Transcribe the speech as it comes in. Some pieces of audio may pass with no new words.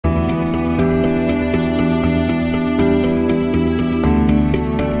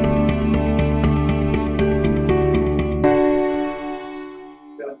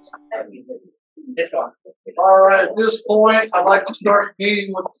All right, at this point, I'd like to start the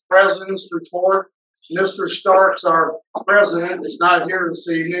meeting with the president's report. Mr. Starks, our president, is not here this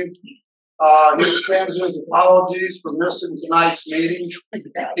evening. He extends his apologies for missing tonight's meeting.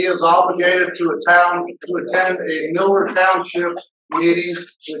 He is obligated to attend a Miller Township meeting,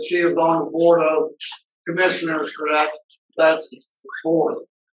 which he is on the board of commissioners for that's board.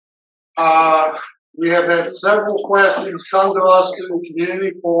 We have had several questions come to us through the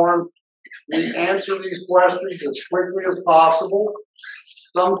community forum. We answer these questions as quickly as possible.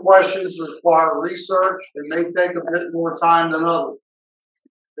 Some questions require research and may take a bit more time than others.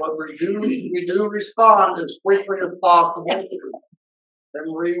 But we do respond as quickly as possible,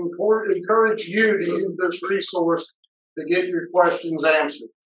 and we encourage you to use this resource to get your questions answered.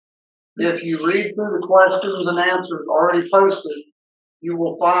 If you read through the questions and answers already posted, you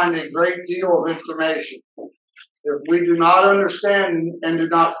will find a great deal of information. If we do not understand and do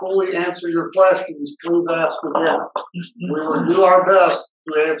not fully answer your questions, please ask again. We will do our best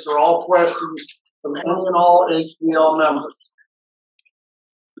to answer all questions from any and all HVL members.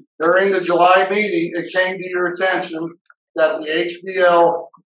 During the July meeting, it came to your attention that the HVL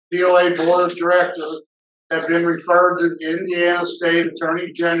POA Board of Directors have been referred to the Indiana State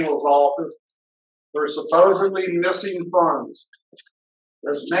Attorney General's office for supposedly missing funds.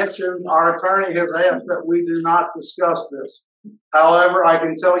 As mentioned, our attorney has asked that we do not discuss this. However, I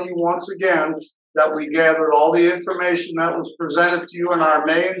can tell you once again that we gathered all the information that was presented to you in our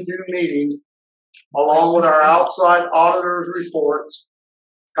May and June meetings, along with our outside auditors' reports,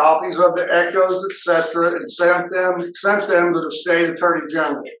 copies of the echoes, etc., and sent them to the State Attorney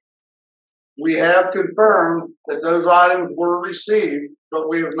General. We have confirmed that those items were received, but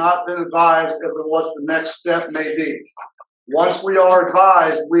we have not been advised as to what the next step may be. Once we are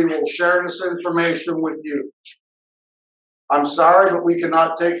advised, we will share this information with you. I'm sorry, but we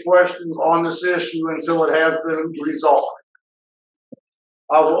cannot take questions on this issue until it has been resolved.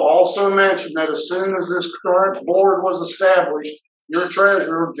 I will also mention that as soon as this current board was established, your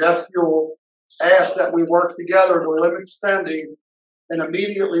treasurer, Jeff Buell, asked that we work together to limit spending and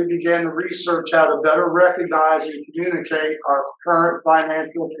immediately began to research how to better recognize and communicate our current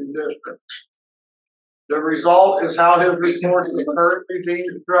financial condition. The result is how his report is currently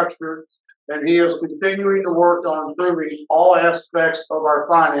being structured, and he is continuing to work on improving all aspects of our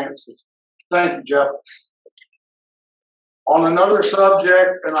finances. Thank you, Jeff. On another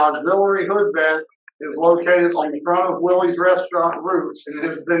subject, an auxiliary hood vent is located on the front of Willie's Restaurant Roots, and it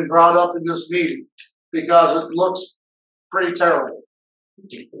has been brought up in this meeting because it looks pretty terrible.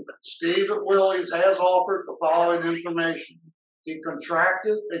 Steve at Willie's has offered the following information. He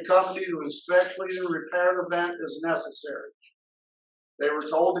contracted a company to inspect, clean, and repair the vent as necessary. They were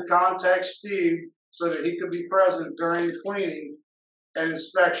told to contact Steve so that he could be present during the cleaning and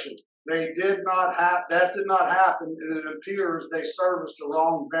inspection. That did not happen, and it appears they serviced the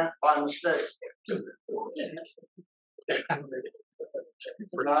wrong vent by mistake. That is kind of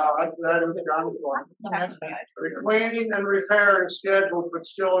fun. The cleaning and repair is scheduled but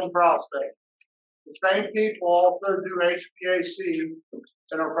still in process. The same people also do HVAC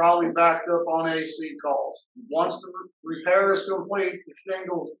and are probably backed up on AC calls. Once the repair is complete, the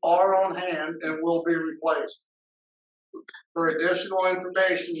shingles are on hand and will be replaced. For additional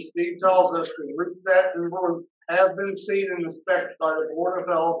information, Steve tells us the roof vent and roof have been seen and inspected by the Board of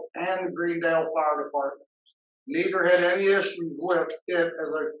Health and the Greendale Fire Department. Neither had any issues with it as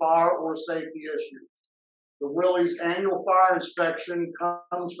a fire or safety issue. The Willie's annual fire inspection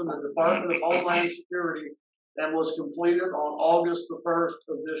comes from the Department of Homeland Security and was completed on August the 1st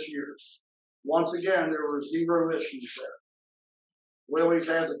of this year. Once again, there were zero issues there. Willie's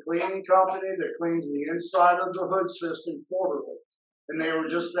has a cleaning company that cleans the inside of the hood system quarterly, and they were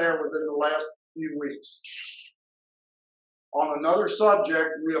just there within the last few weeks. On another subject,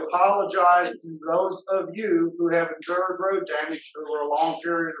 we apologize to those of you who have endured road damage over a long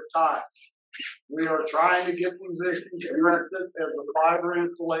period of time. We are trying to get these issues corrected as the fiber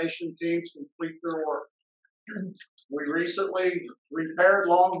installation teams complete their work. We recently repaired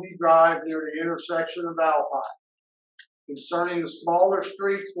Longview Drive near the intersection of Alpine. Concerning the smaller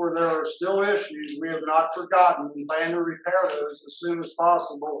streets where there are still issues, we have not forgotten and plan to repair those as soon as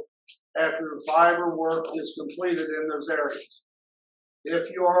possible after the fiber work is completed in those areas.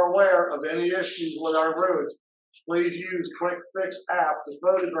 If you are aware of any issues with our roads, please use Quick Fix app to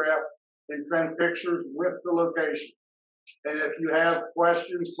photograph and send pictures with the location. And if you have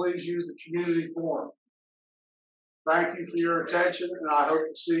questions, please use the community forum. Thank you for your attention, and I hope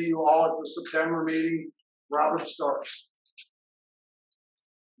to see you all at the September meeting. Robert Starks.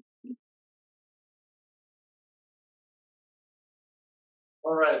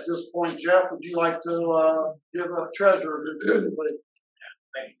 All right, at this point, Jeff, would you like to give a treasurer review, please?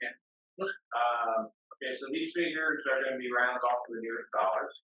 Thank you, Ken. Okay, so these figures are going to be rounded off to the nearest dollars.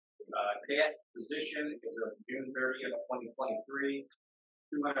 Cash position is of June 30th, 2023,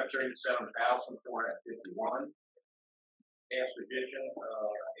 237,451. Cash position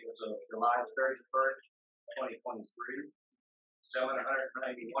is of July 31st, 2023,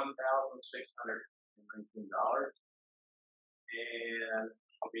 $791,619. And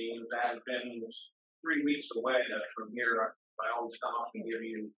being that has been 3 weeks away from here, by all stops and give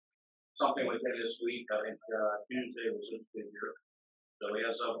you something within this week. I think Tuesday was this figure. So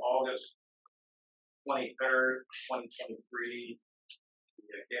as of August 23rd, 2023,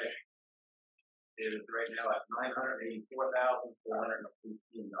 the cash is right now at $984,415.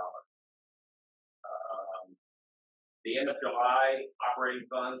 The end of July operating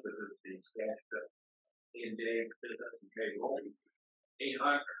funds, this is the cash that in day business and payroll,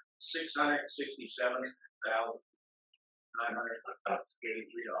 $667,983.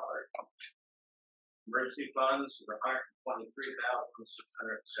 Emergency funds are $123,676.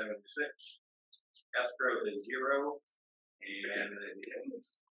 Escrow is $0, and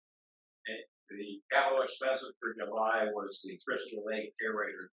the capital expenses for July was the Crystal Lake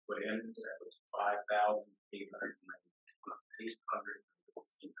aerator put in. That was $5,800.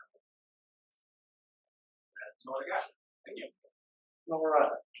 That's all I got. Thank you. All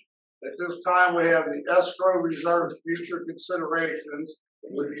right. At this time, we have the escrow reserve future considerations.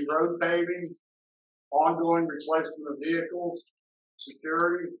 It would be road paving, ongoing replacement of vehicles,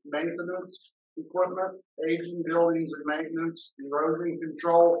 security, maintenance, equipment, aging buildings and maintenance, erosion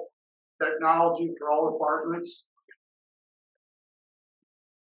control, technology for all departments.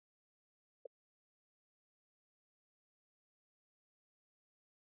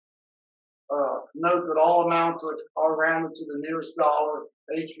 Note that all amounts are rounded to the nearest dollar.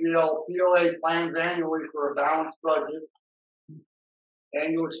 hvlpoa plans annually for a balanced budget.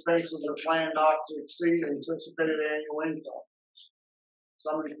 Annual expenses are planned not to exceed anticipated annual income.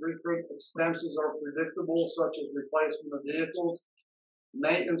 Some of the frequent expenses are predictable, such as replacement of vehicles,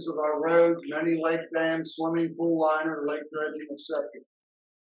 maintenance of our roads, many lake dams, swimming pool liner, lake dredging, etc.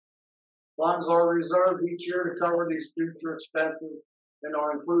 Funds are reserved each year to cover these future expenses and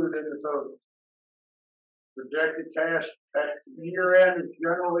are included in the total. Projected cash at year end is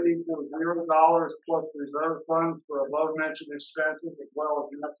generally equal to $0 plus reserve funds for above mentioned expenses as well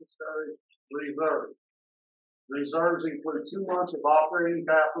as necessary reserves. Reserves include 2 months of operating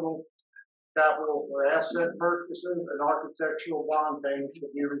capital for asset purchases, and architectural bond payments to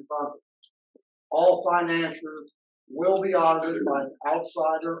be refunded. All financials will be audited by an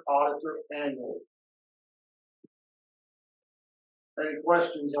outsider auditor annually. Any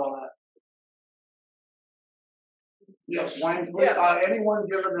questions on that? Yes, Wayne, anyone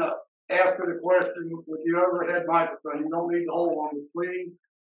given after the question with the overhead microphone, you don't need to hold on, but please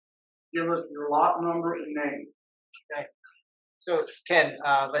give us your lot number and name. Okay. So Ken,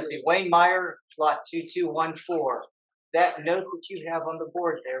 let's see, Wayne Meyer, lot 2214. That note that you have on the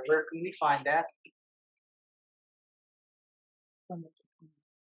board there, where can we find that?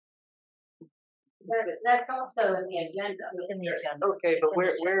 That's also in the agenda. Okay, but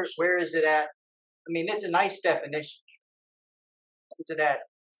where is it at? I mean, it's a nice definition. Where's it at?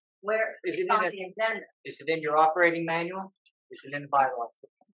 Where is it on the agenda? Is it in your operating manual? Is it in the bylaws?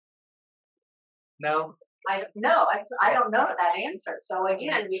 No? I don't know that answer. So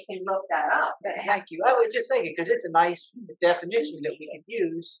again, we can look that up. Thank you. I was just thinking, because it's a nice definition that we could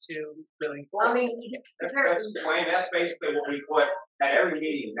use to really inform. I mean, Wayne, that's basically what we put at every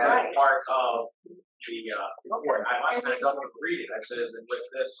meeting. That is part of the report. I like that someone read it. That says that with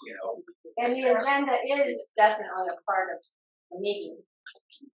this, and the agenda is definitely a part of the meeting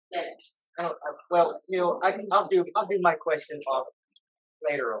minutes. Well, I'll do my question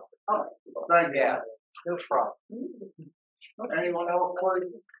later on. Oh, thank you. Yeah, no problem. Anyone else,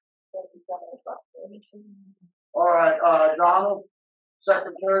 please? All right, Donald,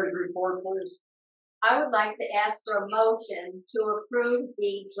 secretary's report, please. I would like to ask for a motion to approve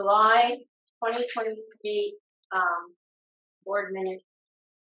the July 2023 board meeting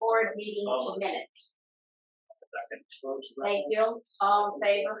minutes. Thank you. All in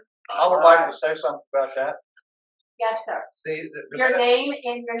favor? I would like to say something about that. Yes, sir. The Your name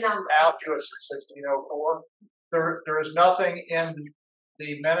and your number. Al Jewish 1604. There is nothing in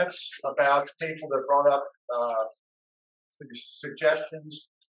the minutes about people that brought up suggestions,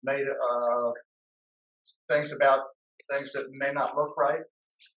 made things about things that may not look right.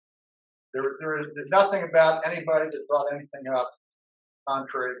 There is nothing about anybody that brought anything up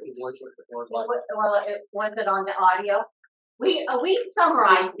contrary to what the board liked. Well, was it on the audio? We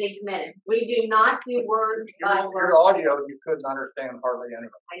summarize these minutes. We do not do word by Your word. audio, you couldn't understand hardly anything.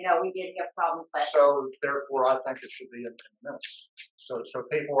 I know, we did have problems last. So therefore, I think it should be in minutes. So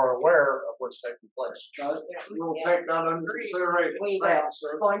people are aware of what's taking place. We'll take that under consideration. We will. Thank you,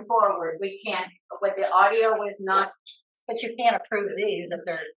 sir. Going forward, we can't, but the audio was not, But you can't approve these if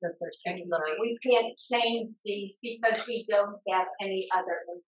there's changes that are. we can't change these because we don't have any other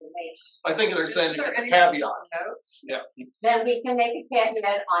information. I think they're saying Is there any caveat. notes? Yeah. Then we can make a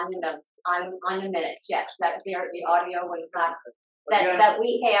caveat on the notes, on the minutes, yes, that there, the audio was not, Again, that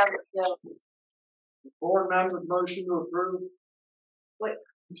we have the, board member motion to approve.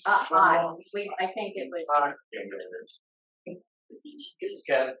 I think it was.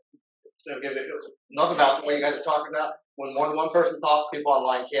 Ken, so give it, enough about what you guys are talking about. When more than one person talks, people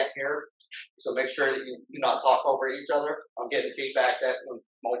online can't hear. So make sure that you do not talk over each other. I'm getting feedback that when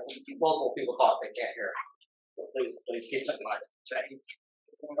multiple people talk, they can't hear. So please keep that in mind. Thank you.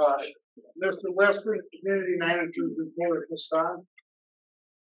 Mr. Lester, community manager's report at this time.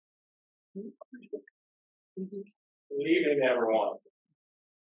 Good evening, everyone.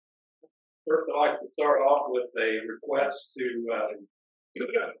 First, I'd like to start off with a request to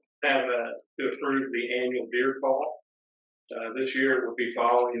approve the annual deer call. This year we'll be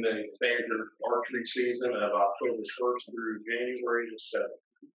following the standard archery season of October 1st through January the 7th.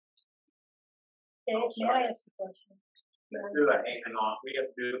 Can I ask a question? Do that, hang on. We have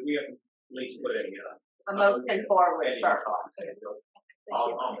to at least put A motion forward Eddie, first.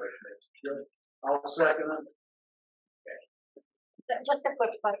 I'll second it. Just a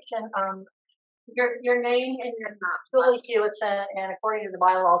quick question. Your name and your map. Julie Hewitson, and according to the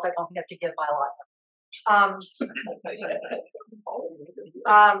bylaws, I don't have to give my life.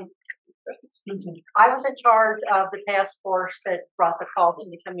 I was in charge of the task force that brought the call to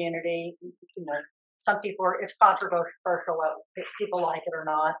the community. You know, some people it's controversial if people like it or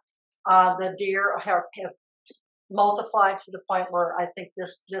not. The deer have multiplied to the point where I think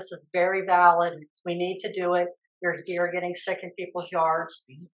this is very valid. We need to do it. There's deer getting sick in people's yards.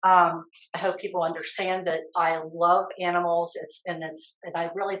 I hope people understand that I love animals. And I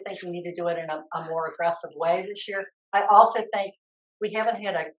really think we need to do it in a more aggressive way this year. I also think we haven't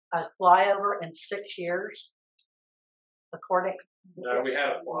had a flyover in 6 years. According we had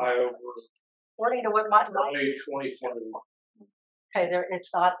a flyover to what my early 2021. okay, it's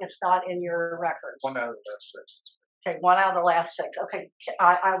not in your records. One out of the last 6. Okay, 1 out of the last 6. Okay,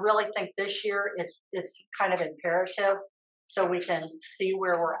 I really think this year it's kind of imperative so we can see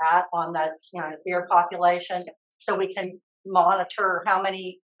where we're at on that deer population, so we can monitor how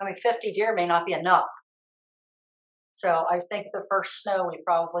many. 50 deer may not be enough. So I think the first snow we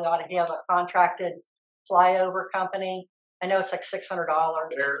probably ought to have a contracted flyover company. I know it's like $600.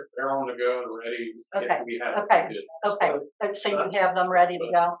 They're on the go and ready. Okay, If we have okay. to. Okay, so you have them ready to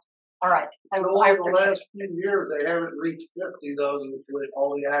go. All right. Over the last few years, they haven't reached 50 though, with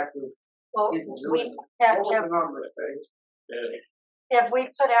all the active Well, people we doing it. have, What was the number, Dave? have we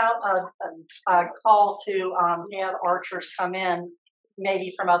put out a call to have archers come in,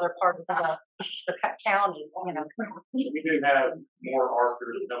 maybe from other parts of the county, We do have more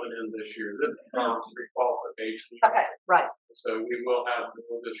archers coming in this year. This is pre-qualification. Okay, right. So we will have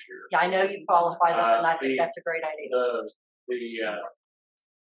more this year. Yeah, I know you qualify them, and I think The- that's a great idea. The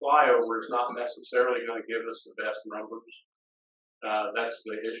flyover is not necessarily going to give us the best numbers. That's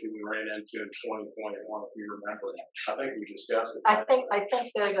the issue we ran into in 2021, if you remember. I think we discussed it. I think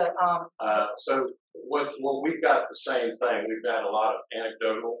there's a So what we've got the same thing. We've got a lot of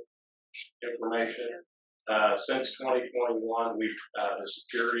anecdotal information. Since 2021, the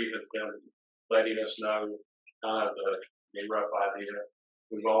security has been letting us know kind of the rough idea.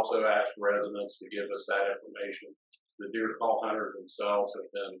 We've also asked residents to give us that information. The deer call hunters themselves have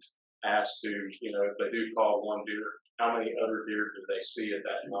been asked to, if they do call one deer, how many other deer do they see at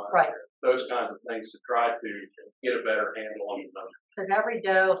that time? right. Those kinds of things to try to get a better handle on the numbers. Because every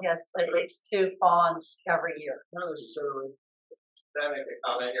doe has at least 2 fawns every year. Not necessarily. Can I make a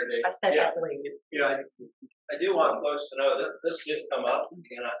comment here, Dave? I said Yeah. that believe. I do want folks to know that this did come up,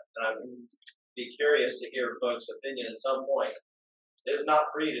 and I'd be curious to hear folks' opinion at some point. It's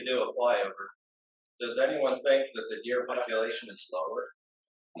not free to do a flyover. Does anyone think that the deer population is lower?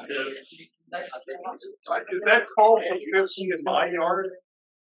 Is that call for 50 in my yard?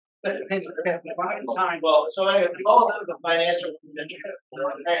 Well, so anyway, we all know the financial condition.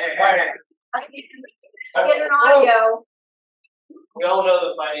 Get an audio. We all know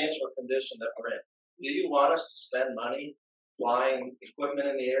the financial condition that we're in. Do you want us to spend money flying equipment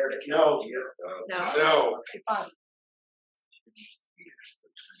in the air to count deer? No. No. Fun.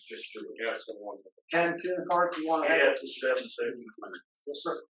 Just to have someone. Ken Hart, you want to Yeah, add? it's 7 6. Yes,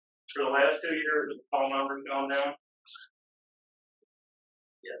 sir. For the last 2 years, the phone number's gone down.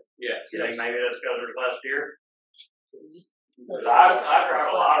 Yeah, you think maybe that's because of last year? Cause I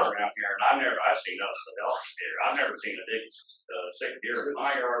drive a lot around here and I've seen nothing else here. I've never seen a sick deer in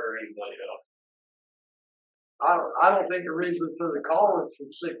my yard or anybody else. I don't think the reason for the call is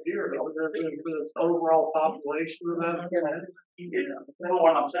from sick deer, though. There's the overall population of them. Well,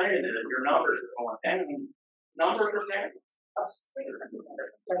 what I'm saying is your numbers are going down. Numbers are down.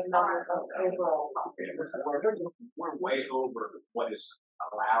 We're way over what is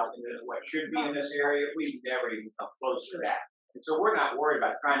allowed in this, what should be in this area. We've never even come close to that. And so we're not worried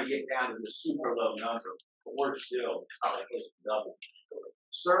about trying to get down to the super low number, but we're still probably close to double.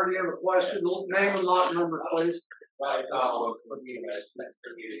 Sir, do you have a question? Name and lot number, please. Right, I don't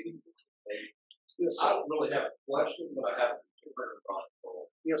really have a question, but I have a concern about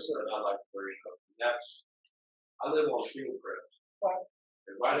it. Yes, sir. That I'd like to bring up. I live on Fieldcrest.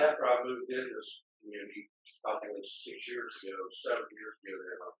 And right after I moved into this community, probably 6 years ago, 7 years ago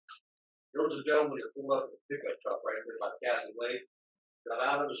now, there was a gentleman that pulled up in a pickup truck right there by Castle Lake, got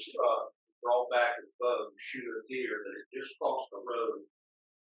out of his truck, brought back his bow to shoot a deer that had just crossed the road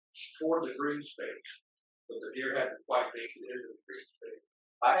toward the green space. But the deer hadn't quite made it into the green space.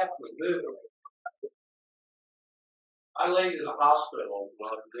 I happened to live in it. I laid in the hospital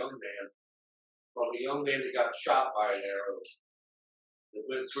when I was a young man, from a young man that got shot by an arrow that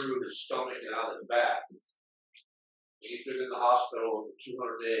went through his stomach and out his back. He's been in the hospital over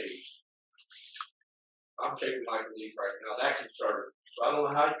 200 days. I'm taking my leave right now. That concerns me. So I don't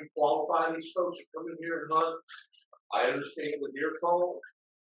know how you qualify these folks to come in here and hunt. I understand what you're told.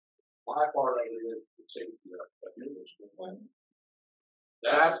 My part of it is the safety of it.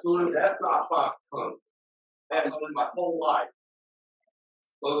 Absolutely, that's not fox hunting. I've hunted my whole life,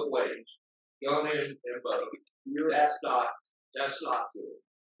 both ways, gun and bow. That's not good.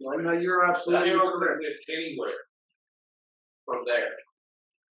 Well, no, you're absolutely That's not correct. good anywhere from there,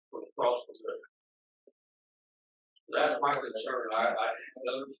 from across the river. That's my concern. I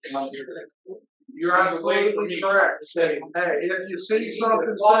You're absolutely correct. Say, hey, if you see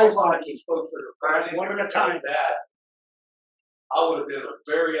something, say something. these folks that are fighting One at a time. that, I would have been a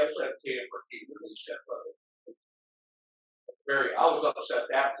very upset camper if he would have stepped up. I was upset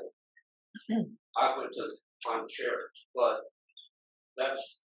that point. I went to find the sheriff, but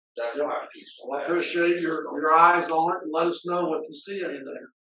that's my piece. I appreciate your eyes on it and let us know what you see in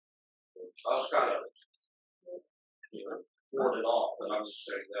there. I was kind of, warded off, but I'm just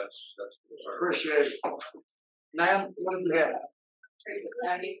saying that's Appreciate it. Ma'am, what do you have?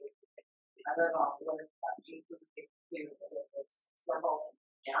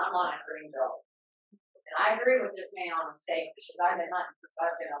 And I'm on a green belt. And I agree with this man on the state because I've been hunting since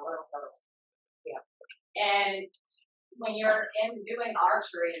I've been a little girl. Yeah. And when you're doing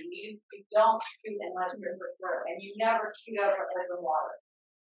archery, you don't shoot unless you're for sure, and you never shoot over open water.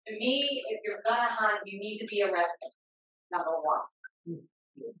 To me, if you're gonna hunt, you need to be a resident. Number one.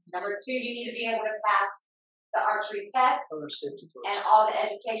 Number two, you need to be able to pass the archery test and all the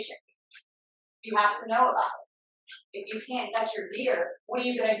education. You have to know about it. If you can't gut your deer, what are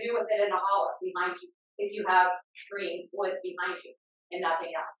you going to do with it in a holler behind you? If you have green woods behind you and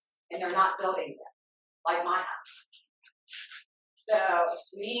nothing else, and they're not building it like my house. So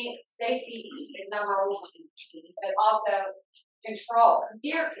to me, safety is number one, but also control.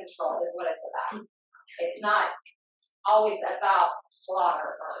 Deer control is what it's about. It's not always about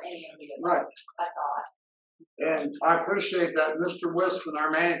slaughter or any of the above. Right. That's all. And I appreciate that. Mr. Wispin,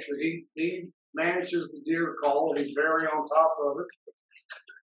 our manager, he manages the deer call. He's very on top of it.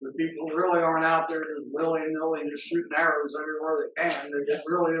 The people really aren't out there just willy-nilly just shooting arrows everywhere they can. It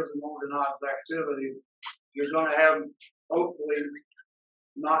really is an organized activity. You're going to have, hopefully,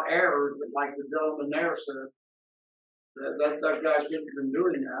 not errors, but like the gentleman there said, that guy shouldn't have been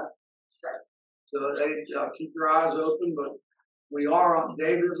doing that. Right. So they keep your eyes open, but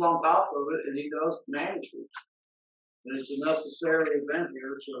Dave is on top of it, and he does manage it. And it's a necessary event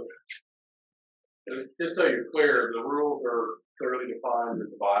here, so. Just so you're clear, the rules are clearly defined in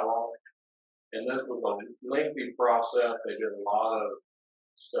the bylaw. And this was a lengthy process. They did a lot of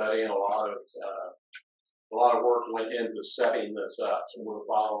study and a lot of work went into setting this up. So we're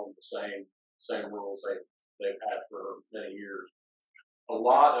following the same rules they've had for many years. A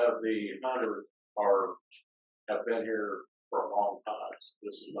lot of the hunters have been here for a long time. So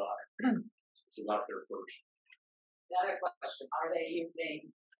this is not their first. The other question, are they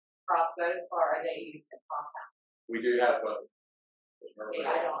using crossbows or are they using compound? We do have both. See,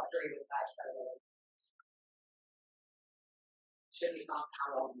 I don't agree with that. should be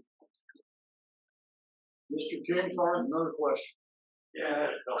compounded. Mr. King, another question. Yeah, I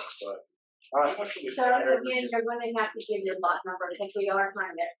had a couple questions. All right. How much do we So spend every again, year? you're gonna have to give your lot number because we are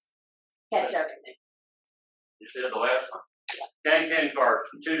trying to catch everything. You said the last one. Can card,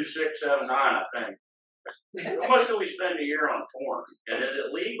 2679, I think. How much do we spend a year on corn? And is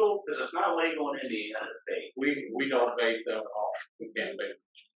it legal? Because it's not legal in Indiana to bake. We don't bait them at all. We can't bait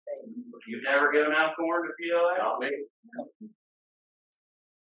You've never given out corn to PLA? them. Not me.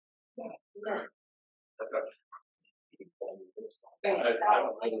 I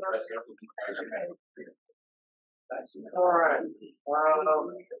don't think that's All right.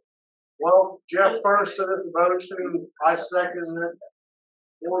 Well, Jeff first said the motion, I second it.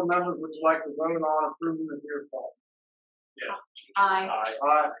 Board members, would you like to vote on approving the deer fall? Aye.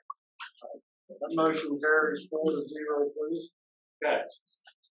 Aye. That motion carries 4-0, please. Okay.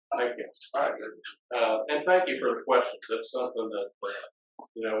 Thank you. All right. And thank you for the questions. That's something that,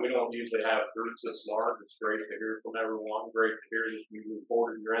 we don't usually have groups this large. It's great to hear from everyone. Great to hear that you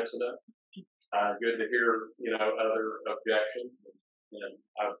reported your incident. Good to hear, other objections. And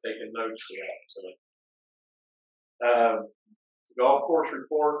I've taken notes for that. So, golf course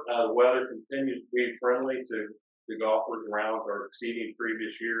report. The weather continues to be friendly to golfers around or exceeding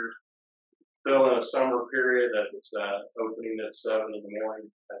previous years. Still in a summer period that it's opening at 7 in the morning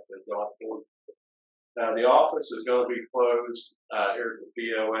at the golf course. The office is going to be closed here at the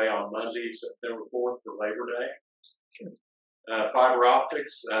POA on Monday, September 4th for Labor Day. Fiber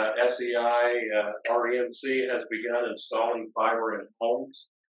optics, SEI, REMC has begun installing fiber in homes.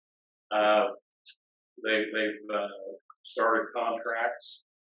 They've started contracts,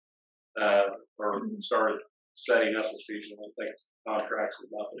 or started setting up the season. I think contracts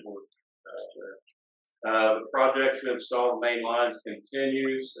is not the word there. The project to install the main lines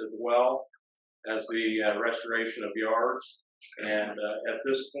continues as well as the restoration of yards. And at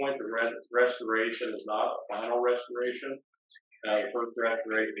this point, the restoration is not a final restoration. The first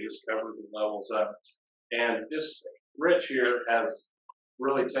restoration just covers the levels up. And this Rich here has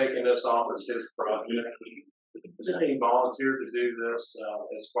really taken this on as his project. He volunteered to do this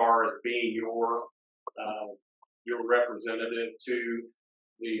as far as being your representative to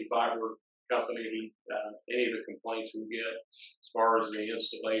the fiber company. Any of the complaints we get as far as the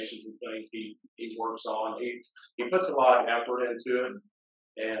installations and things he works on, he puts a lot of effort into it.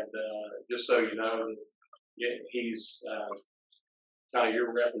 And just so you know, he's kind of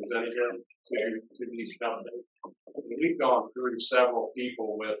your representative to these companies. We've gone through several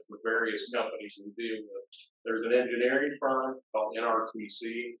people with the various companies we deal with. There's an engineering firm called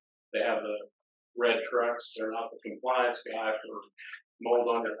NRTC. They have the red trucks. They're not the compliance guy for mold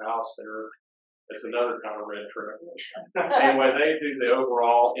on your house. It's another kind of red truck. Anyway, they do the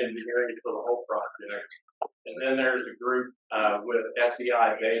overall engineering for the whole project. And then there's a group with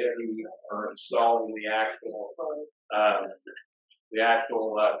SEI Data who are installing the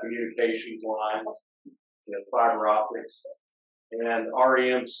actual communications lines, fiber optics, and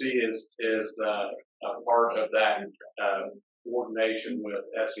REMC is a part of that coordination with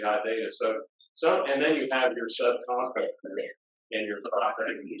SEI Data. So and then you have your subcontractor and your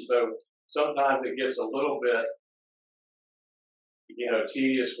contractor. So sometimes it gets a little bit,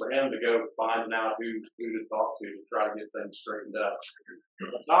 tedious for him to go find out who to talk to try to get things straightened up.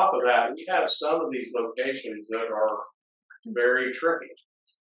 On top of that, we have some of these locations that are very tricky.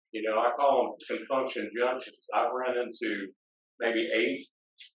 I call them confunction junctions. I've run into maybe 8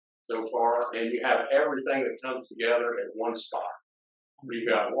 so far, and you have everything that comes together at one spot. You've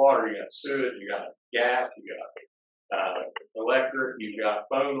got water, you got sewage, you got gas, you got electric, you've got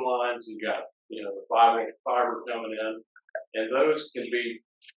phone lines, you got the fiber coming in, and those can be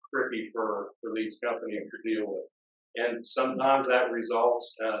tricky for these companies to deal with. And sometimes that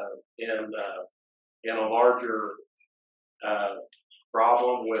results in a larger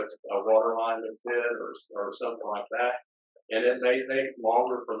problem with a water line that's hit or something like that. And it may take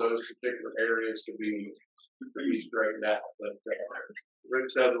longer for those particular areas to be straightened out. But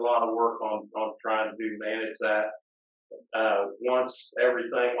Rich does a lot of work on trying to manage that. Once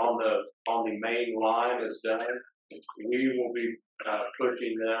everything on the main line is done, we will be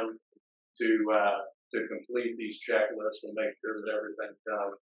pushing them to complete these checklists and make sure that everything's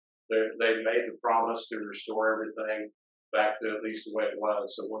done. They've made the promise to restore everything back to at least the way it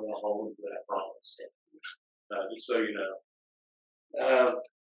was, so we're going to hold them to that promise. Just so you know.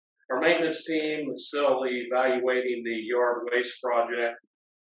 Our maintenance team is still evaluating the yard waste project.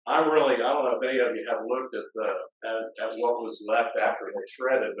 I don't know if any of you have looked at what was left after they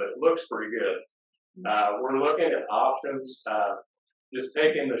shredded, but it looks pretty good. We're looking at options, just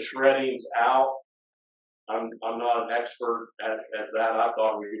taking the shreddings out I'm not an expert at that. I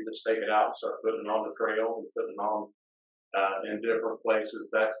thought we could just take it out and start putting it on the trails and putting it on in different places.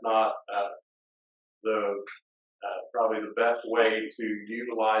 That's not the probably the best way to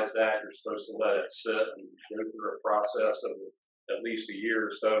utilize that. You're supposed to let it sit and go through a process of at least a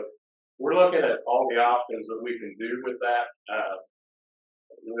year. So we're looking at all the options that we can do with that,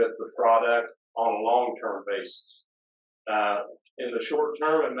 with the product on a long-term basis. In the short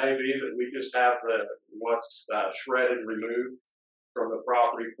term, it may be that we just have what's shredded removed from the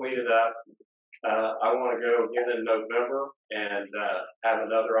property, clean it up. I want to go again in November and have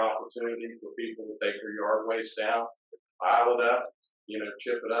another opportunity for people to take their yard waste down, pile it up,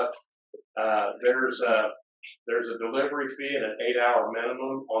 chip it up. There's a delivery fee and an 8-hour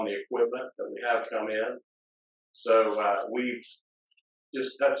minimum on the equipment that we have come in. So we've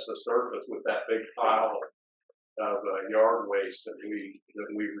just touched the surface with that big pile of yard waste that we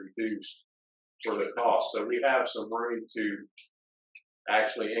reduced for the cost. So we have some room to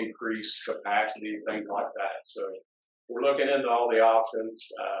actually increase capacity, things like that. So we're looking into all the options.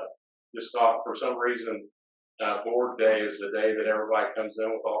 Just thought for some reason, board day is the day that everybody comes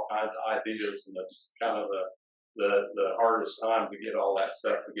in with all kinds of ideas, and that's kind of the hardest time to get all that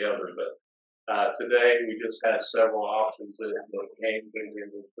stuff together. But today we just had several options that came,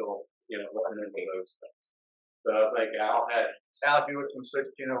 and we're still looking into those things. So I think Al Al Hewitt from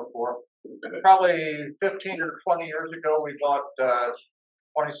 1604. Probably 15 or 20 years ago, we bought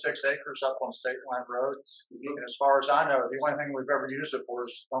 26 acres up on State Line Road. And as far as I know, the only thing we've ever used it for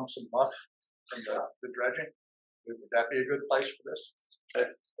is dump some muck from the dredging. Would that be a good place for this?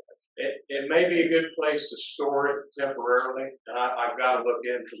 It may be a good place to store it temporarily, and I've got to look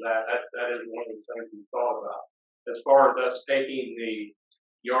into that. That is one of the things we thought about. As far as us taking the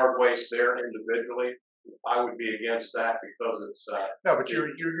yard waste there individually, I would be against that because it's no, but you're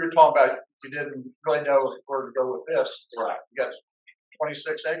talking about you didn't really know where to go with this. Right. You got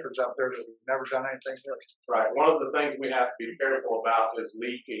 26 acres out there that have never done anything with. Right. One of the things we have to be careful about is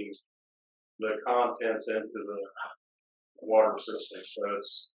leaking the contents into the water system. So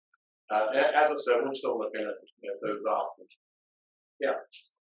it's as I said, we're still looking at those options. Yeah.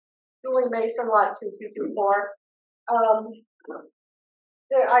 Julie Mason, lot 2224.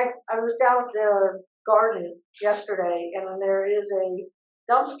 I was down at the garden yesterday, and there is a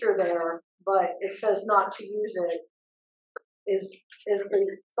dumpster there, but it says not to use it. Is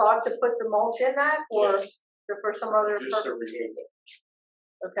the thought to put the mulch in that, or yes. for some other Just purpose? to remove it.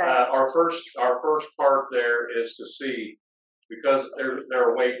 Okay. Our first part there is to see, because there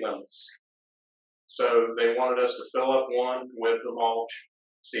are weight limits. So they wanted us to fill up one with the mulch,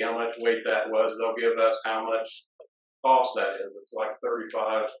 see how much weight that was. They'll give us how much cost that is. It's like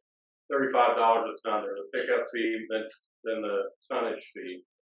 $35 a ton. There's a pickup fee, then the tonnage fee,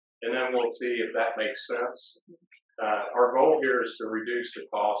 and then we'll see if that makes sense. Our goal here is to reduce the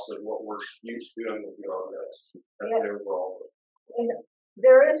cost of what we're used to doing with yard waste. That's the overall. And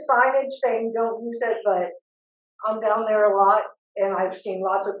there is signage saying don't use it, but I'm down there a lot, and I've seen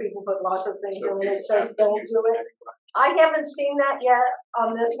lots of people put lots of things in it that says don't do it. I haven't seen that yet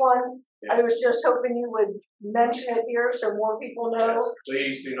on this one. Yeah. I was just hoping you would mention it here so more people know. Yes,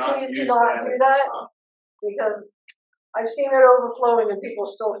 please do not do that because I've seen it overflowing and people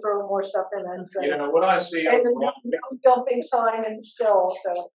still throw more stuff in and so. What I see and overall, the no dumping sign and still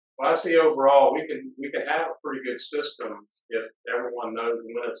so. What I see overall, we can have a pretty good system if everyone knows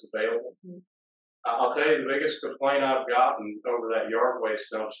when it's available. Mm-hmm. I'll tell you the biggest complaint I've gotten over that yard waste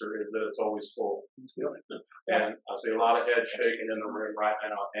dumpster is that it's always full. And I see a lot of heads shaking in the room right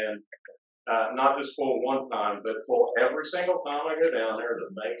now. And not just full one time, but full every single time I go down there, the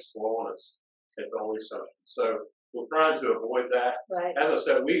thing's full and it's always something. So we're trying to avoid that. Right. As I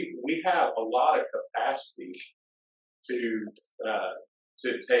said, we have a lot of capacity to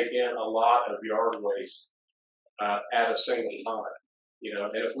take in a lot of yard waste at a single time.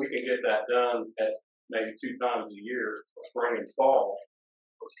 And if we can get that done at maybe 2 times a year, spring and fall,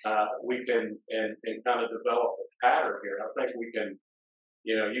 we can and kind of develop a pattern here. I think we can,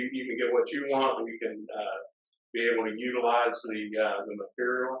 you can get what you want. We can be able to utilize the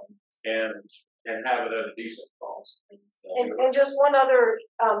material and have it at a decent cost. And just one other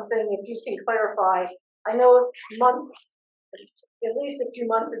thing, if you can clarify, I know at least a few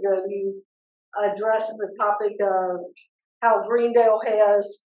months ago, you addressed the topic of how Greendale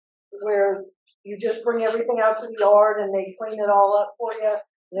has where you just bring everything out to the yard and they clean it all up for you.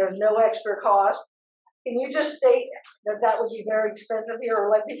 There's no extra cost. Can you just state that would be very expensive here, or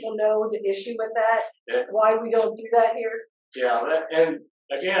let people know the issue with that? Yeah. Why we don't do that here? Yeah, and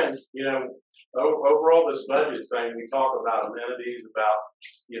again, overall this budget thing, we talk about amenities, about,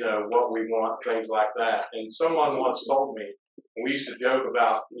 what we want, things like that. And someone once told me, and we used to joke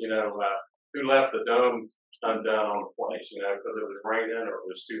about, who left the dome undone on the place, because it was raining or it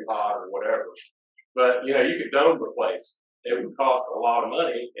was too hot or whatever. But, you could dome the place. It would cost a lot of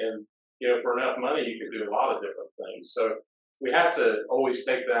money, and, for enough money, you could do a lot of different things. So we have to always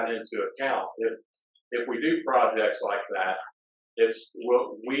take that into account. If we do projects like that,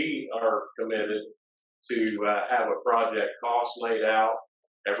 we are committed to have a project cost laid out.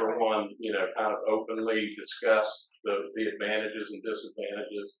 Everyone, kind of openly discuss the advantages and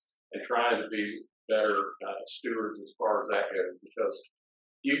disadvantages, and trying to be better stewards as far as that goes. Because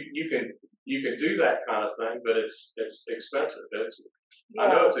you can do that kind of thing, but it's expensive. I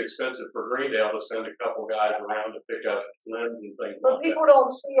know it's expensive for Greendale to send a couple guys around to pick up limbs and things But like people that.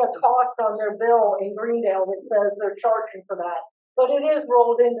 don't see a cost on their bill in Greendale that says they're charging for that, but it is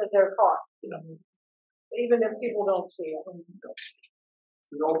rolled into their cost, even if people don't see it.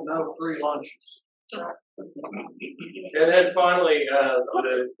 We don't know free lunches. And then finally,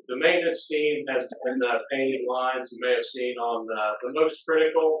 the maintenance team has been painting lines. You may have seen on the most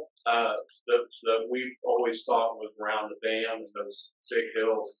critical that we've always thought was around the dam and those big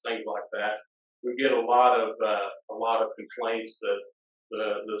hills, things like that. We get a lot of complaints that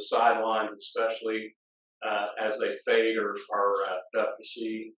the sidelines, especially as they fade, are tough to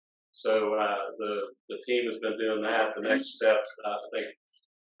see. So the team has been doing that. The next step, I think.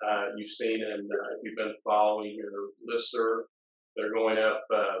 You've seen, and if you've been following your listserv, they're going up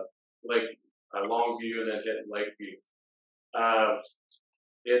Longview and then hitting Lakeview.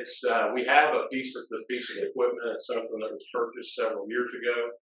 We have a piece of equipment. It's something that was purchased several years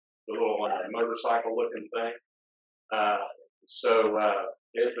ago, the little motorcycle-looking thing.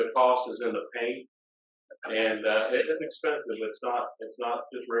 The cost is in the paint, and it isn't expensive. It's not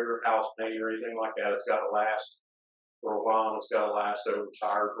just regular house paint or anything like that. It's got to last for a while, and it's got to last over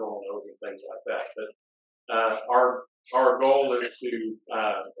tires rolling over and things like that. But our goal is to,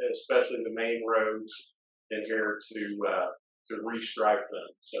 especially the main roads in here, to restripe them.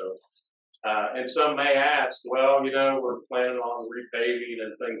 So, and some may ask, well, we're planning on repaving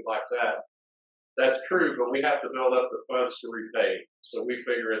and things like that. That's true, but we have to build up the funds to repave. So we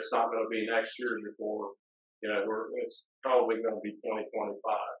figure it's not going to be next year before, it's probably going to be 2025.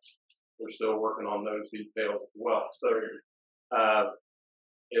 We're still working on those details as well. So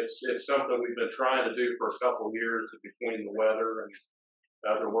it's something we've been trying to do for a couple of years between the weather and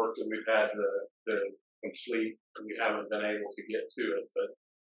other work that we've had to complete. We haven't been able to get to it, but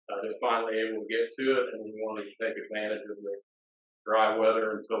they're finally able to get to it, and we wanted to take advantage of the dry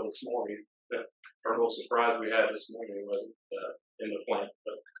weather until this morning. Our little surprise we had this morning wasn't in the plant.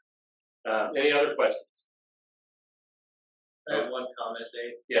 But any other questions? I have one comment,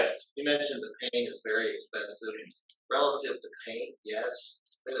 Dave. Yes. You mentioned the paint is very expensive. Relative to paint, yes,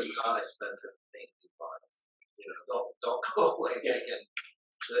 it is not expensive to paint new lines. Don't go away thinking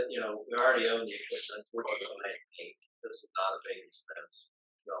that, we already own the equipment, we're going to make paint. This is not a big expense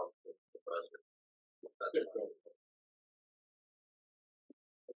relative to the budget.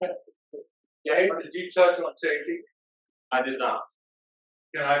 Dave, did you touch on safety? I did not.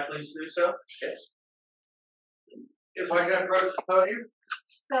 Can I please do so? Yes. If I can approach the podium?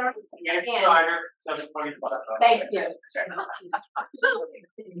 Sir, Andy again, Snyder, 725. thank you.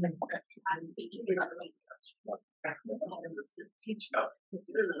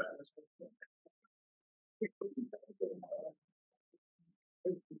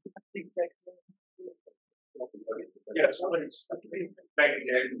 Yes, please. Thank you,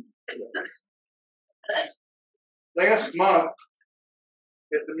 Dave. Last month,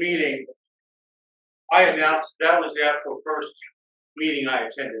 at the meeting, I announced that was the actual first meeting I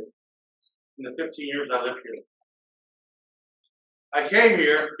attended in the 15 years I lived here. I came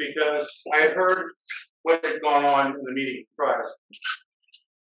here because I had heard what had gone on in the meeting prior.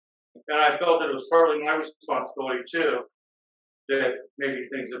 And I felt that it was partly my responsibility too, that maybe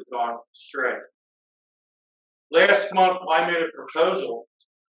things have gone astray. Last month, I made a proposal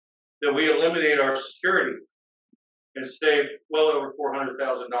that we eliminate our security and save well over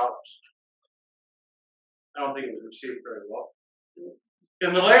 $400,000. I don't think it was received very well.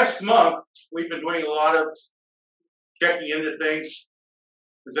 In the last month, we've been doing a lot of checking into things,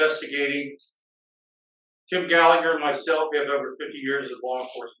 investigating. Tim Gallagher and myself have over 50 years of law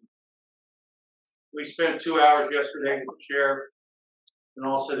enforcement. We spent 2 hours yesterday with the sheriff and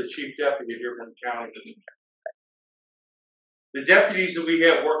also the chief deputy here from the county. The deputies that we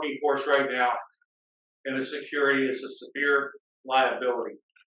have working for us right now in the security is a severe liability.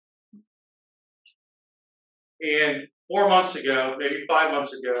 And 4 months ago, maybe 5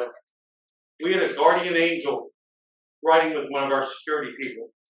 months ago, we had a guardian angel riding with one of our security people.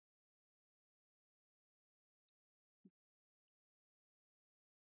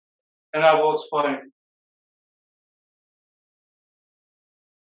 And I will explain.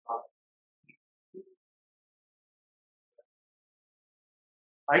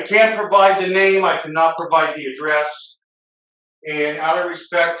 I can't provide the name, I cannot provide the address. And out of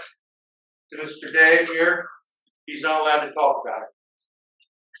respect to Mr. Dave here, he's not allowed to talk about it.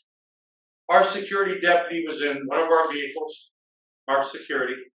 Our security deputy was in one of our vehicles, marked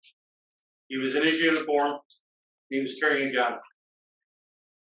security. He was in his uniform. He was carrying a gun.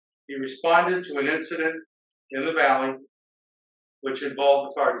 He responded to an incident in the valley which involved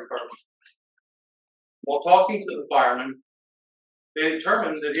the fire department. While talking to the firemen, they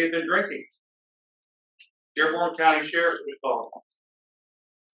determined that he had been drinking. Dearborn County Sheriff was called.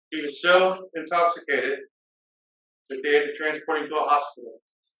 He was so intoxicated that they had to transport him to a hospital.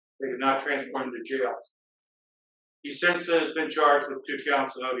 They did not transport him to jail. He since has been charged with 2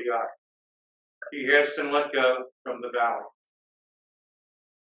 counts of ODI. He has been let go from the valley.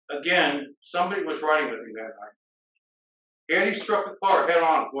 Again, somebody was riding with me that night. And he struck a car head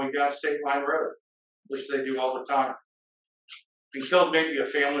on going down State Line Road, which they do all the time. He killed maybe a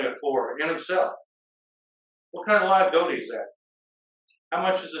family of 4 and himself. What kind of liability is that? How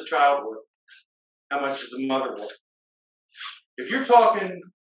much is a child worth? How much is a mother worth? If you're talking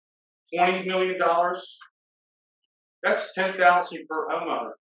 $20 million, that's $10,000 per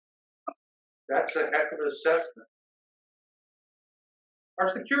homeowner. That's a heck of an assessment. Our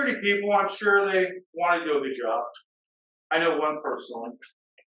security people, I'm sure they want to do a good job. I know one personally.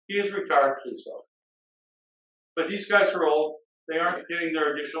 He is retired police officer. But these guys are old. They aren't getting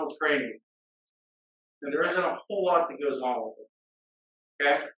their additional training. And there isn't a whole lot that goes on with it.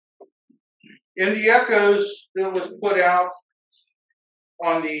 Okay? In the echoes that was put out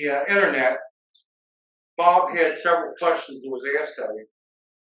on the internet, Bob had several questions that was asked of him.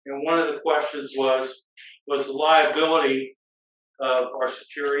 And one of the questions was the liability of our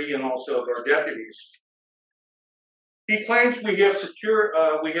security and also of our deputies. He claims we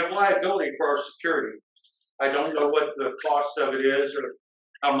have liability for our security. I don't know what the cost of it is or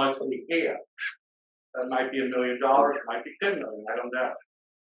how much we have. That might be $1 million, it might be $10 million, I don't know.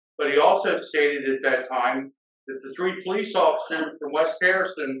 But he also stated at that time that the 3 police officers from West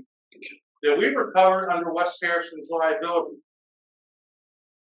Harrison, that we were covered under West Harrison's liability.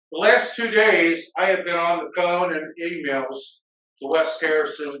 The last 2 days, I have been on the phone and emails to West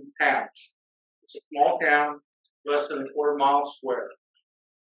Harrison town. It's a small town, less than a quarter mile square.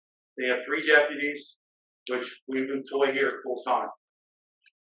 They have 3 deputies, which we employ here full time.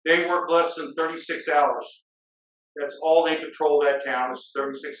 They work less than 36 hours. That's all they patrol that town is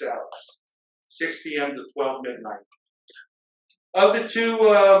 36 hours. 6 p.m. to 12 midnight. Of the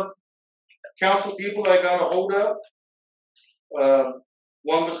 2 council people I got a hold of,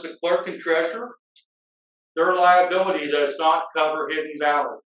 one was the clerk and treasurer. Their liability does not cover Hidden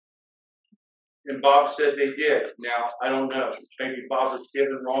Valley. And Bob said they did. Now, I don't know. Maybe Bob was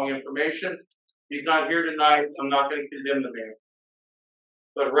given wrong information. He's not here tonight. I'm not going to condemn the man.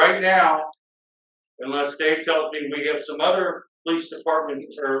 But right now, unless Dave tells me we have some other police department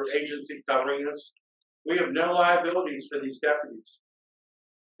or agency covering us, we have no liabilities for these deputies.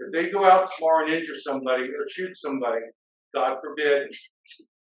 If they go out tomorrow and injure somebody or shoot somebody, God forbid,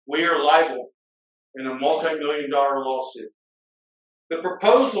 we are liable in a multi-million-dollar lawsuit. The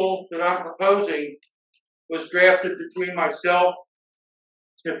proposal that I'm proposing was drafted between myself,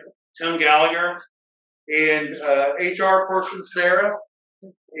 Tim Gallagher, and HR person Sarah,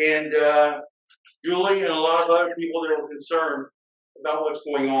 and Julie, and a lot of other people that were concerned about what's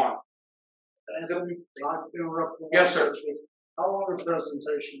going on. Yes, sir. How long a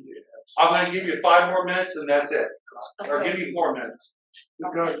presentation do you have? I'm going to give you 5 more minutes, and that's it. Or give me 4 minutes.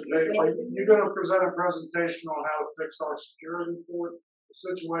 You're going to present a presentation on how to fix our security for the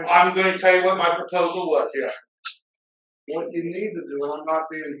situation. I'm going to tell you what my proposal was, yeah. What you need to do, I'm not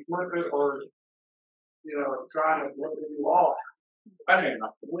being flippant or, trying to flip you off. I mean,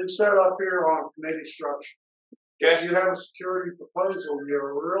 We set up here on committee structure. yes, If you have a security proposal, you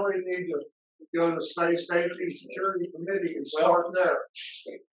really need to go to the safety and security committee and start there.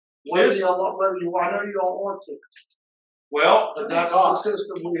 I know you don't want to, well, but that's the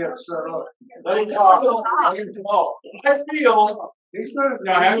system we have set up. let me talk. I feel, He's gonna,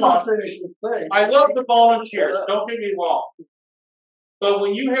 Now, hang on. finish his thing. I love the volunteers, don't get me wrong. But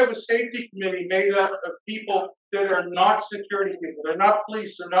when you have a safety committee made up of people that are not security people, they're not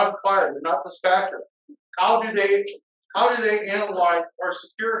police, they're not fire, they're not dispatcher, how do they analyze our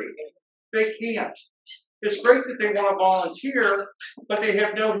security? They can't. It's great that they want to volunteer, but they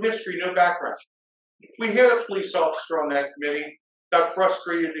have no history, no background. We had a police officer on that committee, got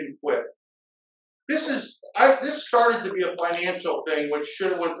frustrated and quit. This started to be a financial thing, which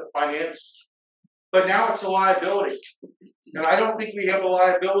should have went to finance, but now it's a liability. And I don't think we have a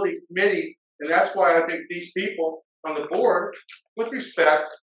liability committee, and that's why I think these people on the board, with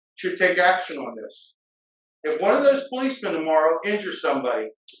respect, should take action on this. If one of those policemen tomorrow injures somebody,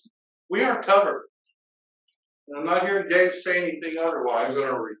 we aren't covered. And I'm not hearing Dave say anything otherwise. I'm going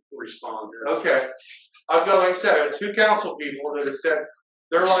to respond here. Okay. I've got, like I said, I have 2 council people that have said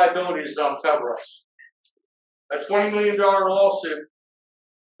their liability does not cover us. A $20 million lawsuit,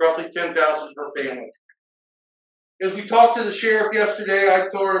 roughly $10,000 per family. As we talked to the sheriff yesterday, I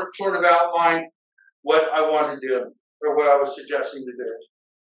sort of outlined what I wanted to do, or what I was suggesting to do.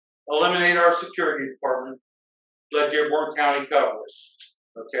 Eliminate our security department. Let Dearborn County cover us.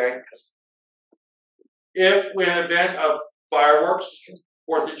 Okay? If we an event of fireworks,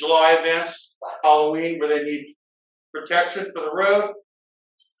 4th of July events, Halloween, where they need protection for the road,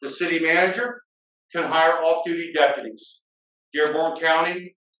 the city manager can hire off-duty deputies. Dearborn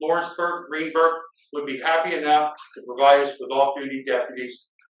County, Lawrenceburg, Greenburg would be happy enough to provide us with off-duty deputies.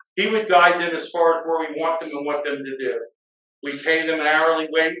 He would guide them as far as where we want them and what them to do. We pay them an hourly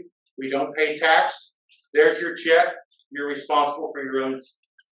wage. We don't pay tax. There's your check. You're responsible for your own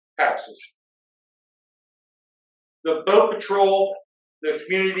taxes. The boat patrol, the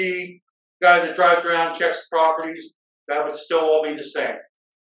community guy that drives around, checks properties, that would still all be the same.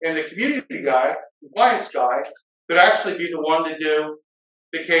 And the community guy, compliance guy, could actually be the one to do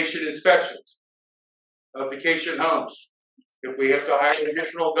vacation inspections of vacation homes. If we have to hire an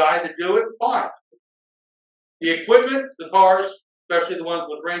additional guy to do it, fine. The equipment, the cars, especially the ones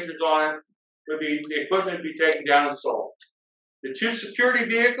with Rangers on it, the equipment would be taken down and sold. The 2 security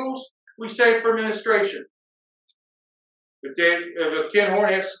vehicles, we save for administration. If Ken Horn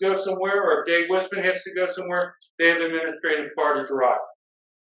has to go somewhere, or if Dave Wisman has to go somewhere, they have the administrative car to drive.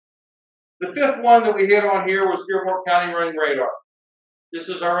 The 5th one that we hit on here was Dearborn County running radar. This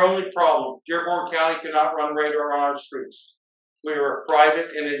is our only problem. Dearborn County cannot run radar on our streets. We are a private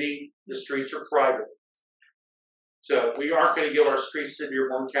entity. The streets are private. So we aren't going to give our streets to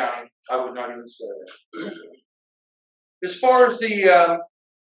Dearborn County. I would not even say that. As far as the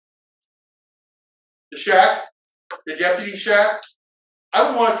shack, the deputy shack, I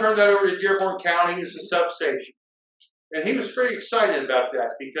would want to turn that over to Dearborn County as a substation. And he was very excited about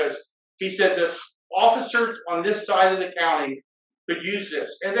that because he said that officers on this side of the county could use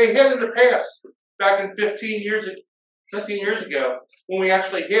this. And they had in the past, back in 15 years ago, when we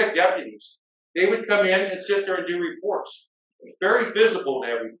actually had deputies. They would come in and sit there and do reports. Very visible to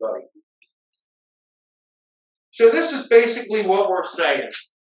everybody. So this is basically what we're saying,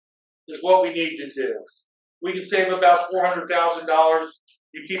 is what we need to do. We can save about $400,000.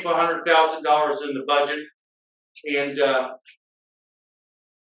 You keep $100,000 in the budget, and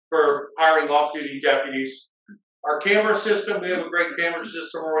for hiring off-duty deputies. Our camera system, we have a great camera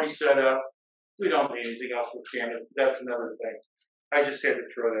system already set up. We don't need anything else with cameras. That's another thing. I just had to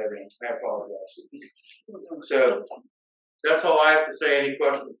throw that in. I apologize. So that's all I have to say. Any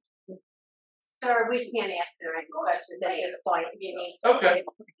questions? Sir, we can't answer any questions at this point. You need to. Okay.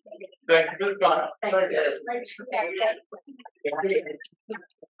 Thank you for the comment. Thank you.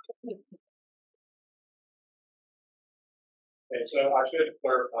 Okay, so I should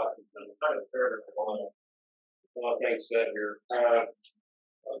clarify something. I'm trying to clarify one thing said here.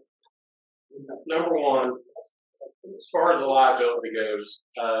 Number one, as far as the liability goes,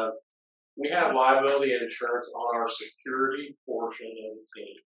 we have liability insurance on our security portion of the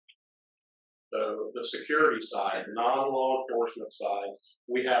team. So the security side, non-law enforcement side,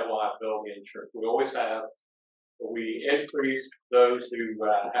 we have liability insurance. We always have. We increased those who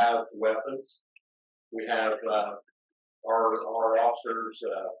have weapons. We have our officers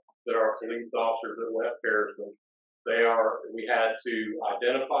that are police officers that left Harrison. We had to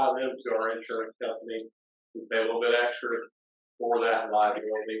identify them to our insurance company. We pay a little bit extra for that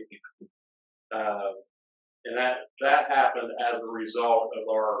liability. And that happened as a result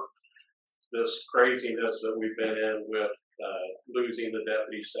of this craziness that we've been in with losing the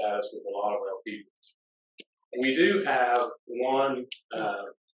deputy status with a lot of our people. We do have one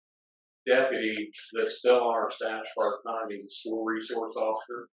deputy that's still on our staff part-time. He's a school resource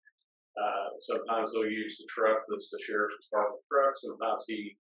officer. Sometimes they'll use the truck that's the sheriff's department truck. Sometimes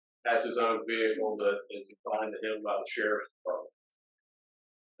he has his own vehicle that is assigned to him by the sheriff's department.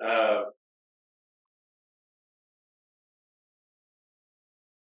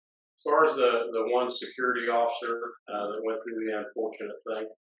 As far as the one security officer that went through the unfortunate thing,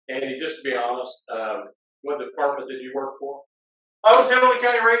 and just to be honest, What department did you work for? I was Hamilton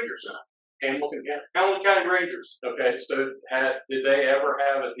County Rangers. Hamilton County. Hamilton County Rangers. Okay, so did they ever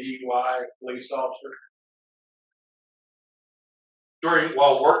have a DUI police officer?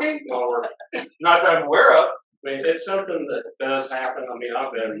 While working? While working? Not that I'm aware of. I mean, it's something that does happen. I mean, I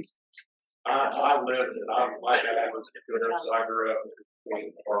lived and my dad was there, so I grew up in the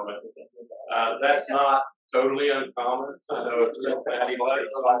police department. That's not totally uncommon. I know it's just that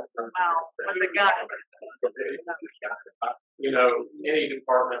you know, any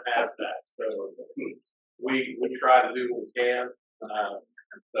department has that. So we try to do what we can.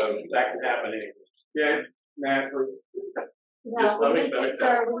 So that can happen anyway. Yeah, naturally. No, let me we finish need,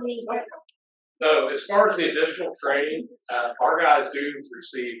 sir, we need, So as far as the additional training, our guys do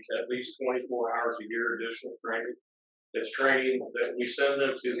receive at least 24 hours a year additional training. It's training that we send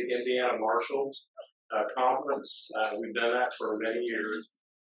them to the Indiana Marshals conference. We've done that for many years.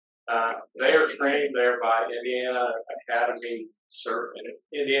 They are trained there by Indiana Academy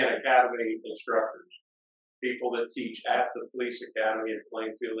instructors, people that teach at the police academy in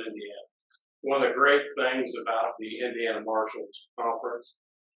Plainfield, Indiana. One of the great things about the Indiana Marshals conference,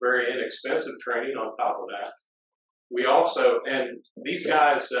 very inexpensive training on top of that. We also, and these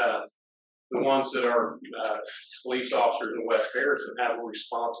guys, the ones that are police officers in West Harrison, have a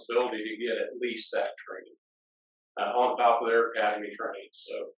responsibility to get at least that training on top of their academy training.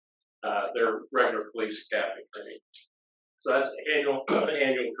 So their regular police academy training. So that's annual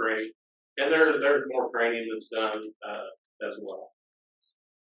training, and there's more training that's done as well.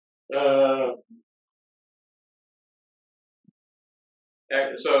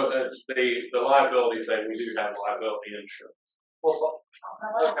 And so that's the liability thing. We do have liability insurance.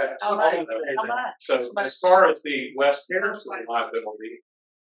 Okay. How much? So as far as the West Harrison liability,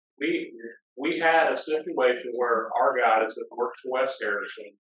 we had a situation where our guys that worked for West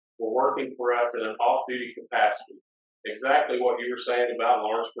Harrison were working for us in an off-duty capacity. Exactly what you were saying about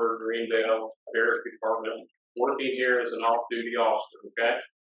Lawrenceburg, Greendale, Sheriff Department, working here as an off-duty officer, okay?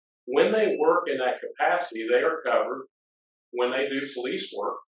 When they work in that capacity, they are covered. When they do police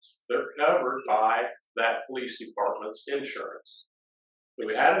work, they're covered by that police department's insurance. So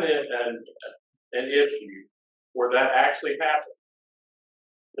we had an issue where that actually happened.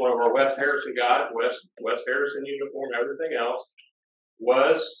 One of our West Harrison guys, West Harrison uniform, everything else,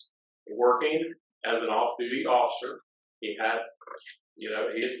 was working as an off-duty officer. He had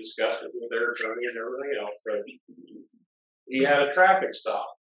discussed it with their attorney and everything else. But he had a traffic stop.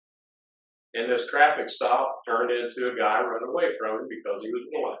 And this traffic stop turned into a guy running away from him because he was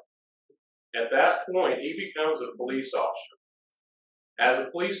blind. At that point, he becomes a police officer. As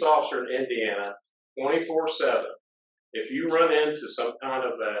a police officer in Indiana, 24/7, if you run into some kind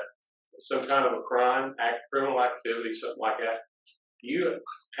of a crime, criminal activity, something like that, you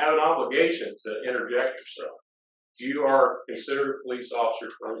have an obligation to interject yourself. You are considered a police officer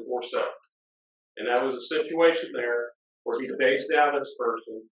 24/7. And that was a situation there where he chased down this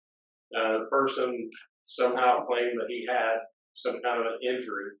person. The person somehow claimed that he had some kind of an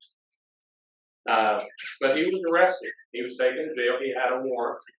injury. But he was arrested. He was taken to jail. He had a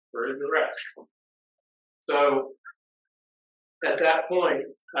warrant for his arrest. So at that point,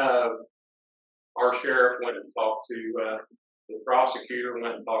 our sheriff went and talked to the prosecutor,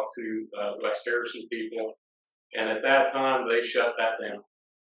 went and talked to West Harrison people, and at that time they shut that down.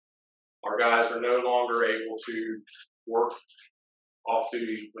 Our guys are no longer able to work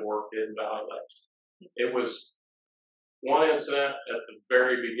off-duty for Hidden Valley Lakes. It was one incident at the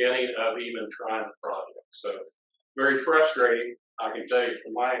very beginning of even trying the project. So very frustrating, I can tell you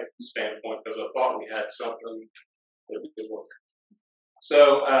from my standpoint, because I thought we had something that could work.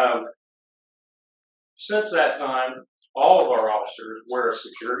 So since that time, all of our officers wear a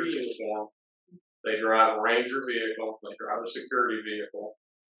security uniform. They drive a Ranger vehicle. They drive a security vehicle.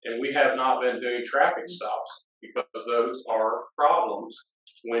 And we have not been doing traffic stops because those are problems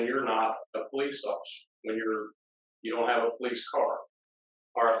when you're not a police officer, when you don't have a police car.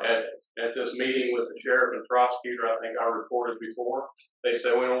 Or at this meeting with the sheriff and prosecutor, I think I reported before, they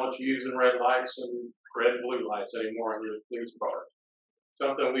said we don't want you using red lights and red and blue lights anymore in your police cars.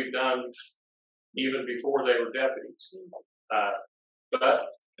 Something we've done even before they were deputies.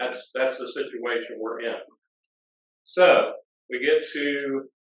 But that's the situation we're in. So we get to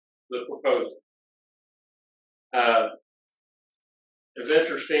the proposal. It's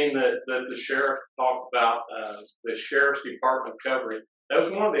interesting that the sheriff talked about the sheriff's department covering. That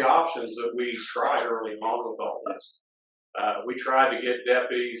was one of the options that we tried early on with all this. We tried to get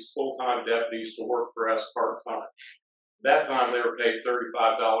deputies, full-time deputies, to work for us part-time. That time they were paid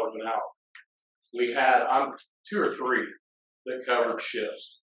 $35 an hour. We had 2 or 3 that covered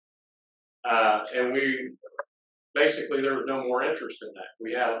shifts. And basically there was no more interest in that.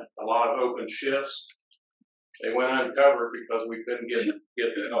 We had a lot of open shifts. They went uncovered because we couldn't get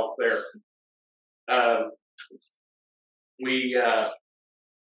the help there.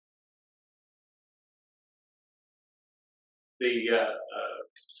 The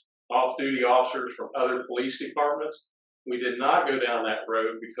off-duty officers from other police departments, we did not go down that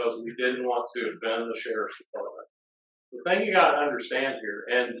road because we didn't want to offend the sheriff's department. The thing you got to understand here,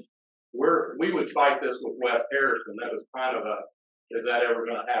 and we would fight this with West Harrison. That was kind of is that ever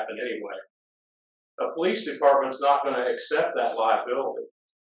going to happen anyway? A police department's not going to accept that liability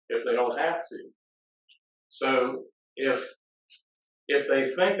if they don't have to. So if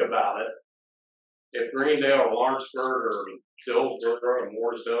they think about it, if Greendale or Lawrenceburg or Dillsboro or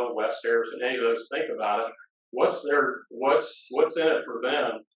Mooresville, West Harrison, any of those think about it, what's in it for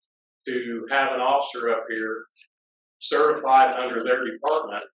them to have an officer up here certified under their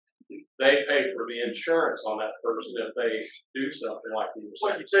department? They pay for the insurance on that person if they do something like you were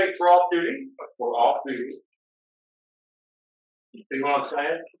saying. What you say for off duty? For off duty. See what I'm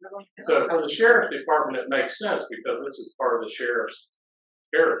saying? So for the sheriff's department, it makes sense because this is part of the sheriff's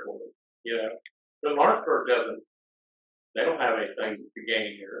territory. You know, but Lawrenceburg they don't have anything to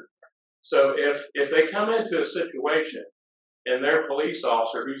gain here. So if they come into a situation and their police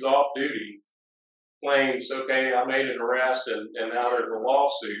officer who's off duty claims, okay, I made an arrest and now there's a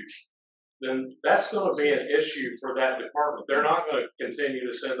lawsuit, then that's going to be an issue for that department. They're not going to continue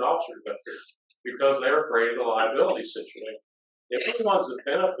to send officers up here because they're afraid of the liability situation. The ones that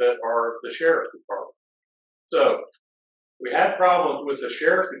benefit are the sheriff's department. So we had problems with the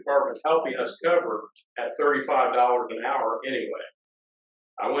sheriff's department helping us cover at $35 an hour anyway.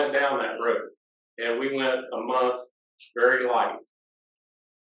 I went down that road and we went a month very light.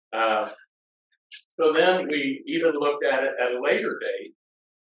 So then we even looked at it at a later date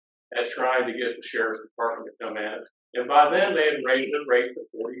at trying to get the sheriff's department to come in. And by then they had raised the rate to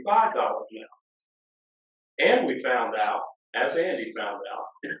 $45 an hour. And we found out, as Andy found out,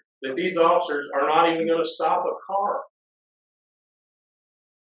 that these officers are not even going to stop a car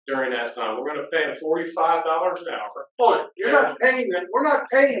during that time. We're going to pay them $45 an hour. Hold it. You're not paying them. We're not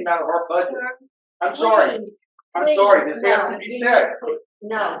paying them out of our budget. I'm sorry. I'm sorry. This has to be said.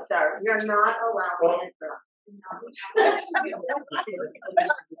 No, sir, you're not allowed to interrupt.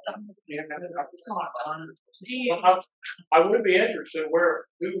 I would be interested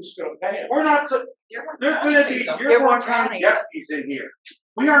who's going to pay them. We're not. There's going to be Dearborn County deputies in here.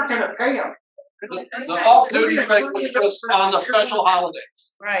 We aren't going to pay them. The off-duty thing was just on the special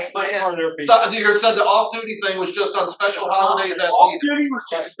holidays. Right. You said the off-duty thing was just on special holidays as needed. Off-duty was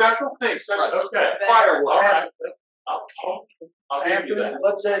just special things. Right. Okay. Fireworks. All right. I'll give you that.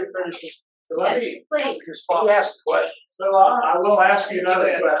 Let's say finish. So let Yes, me. please. Yes. So I will ask you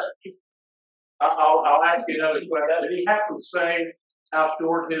another question. I'll ask you another question. Did he happen to say how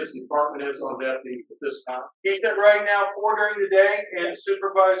short his department is on deputies at this time? He said right now 4 during the day and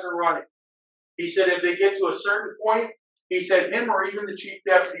supervisor running. He said if they get to a certain point, he said him or even the chief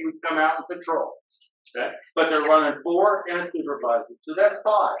deputy would come out and patrol. Okay. But they're running 4 and a supervisor, so that's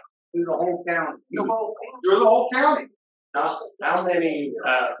 5. Through the whole county. Through the whole county. How many?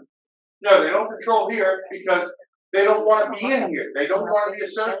 No, they don't patrol here because they don't want to be in here. They don't want to be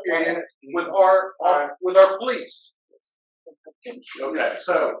associated with our police. Okay.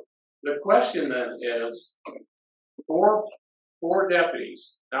 So the question then is, four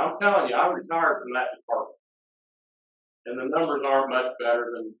deputies. Now I'm telling you, I retired from that department, and the numbers aren't much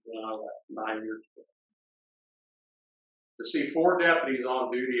better than 9 years ago. To see 4 deputies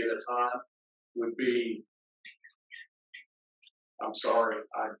on duty at a time would be, I'm sorry,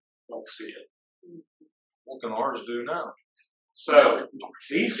 I don't see it. What can ours do now? So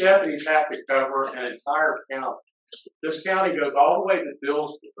these deputies have to cover an entire county. This county goes all the way to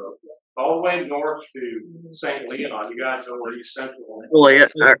Dillsboro, all the way north to St. Leon. You guys know where East Central is.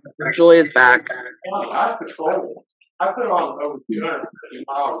 Julia's back. I patrol. I put on over 250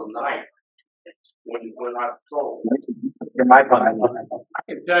 miles a night when I patrol. I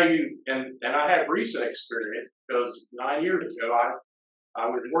can tell you, and I have recent experience because 9 years ago I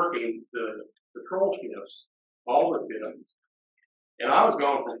was working the patrol shifts, all the shifts, and I was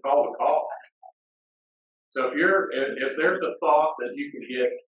going from call to call. So if there's a thought that you can get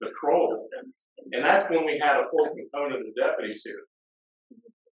patrol, and that's when we had a full component of deputies here.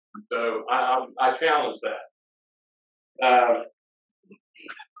 So I challenge that.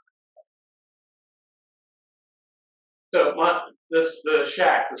 So the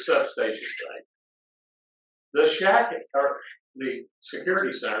shack, the substation thing. The shack, or the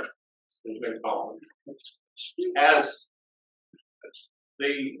security center, has been called, as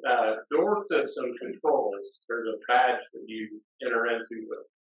door system controls, there's a badge that you enter into with,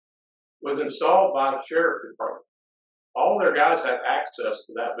 was installed by the sheriff department. All their guys have access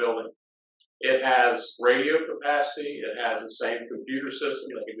to that building. It has radio capacity. It has the same computer system.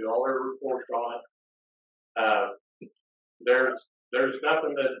 They can do all their reports on it. There's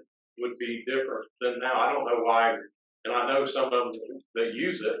nothing that would be different than now. I don't know why, and I know some of them that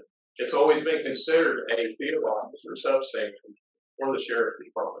use it. It's always been considered a field office or substation for the sheriff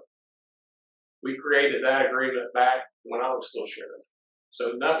department. We created that agreement back when I was still sheriff.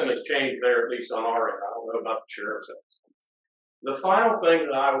 So nothing has changed there, at least on our end. I don't know about the sheriff's end. The final thing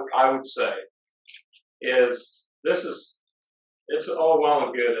that I would say is it's all well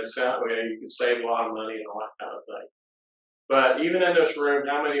and good. It's not, you can save a lot of money and all that kind of thing. But even in this room,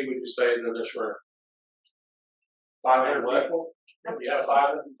 how many would you say is in this room? 500 people? Yeah,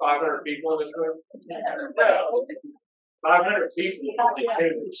 500 people in this room? 500 people, only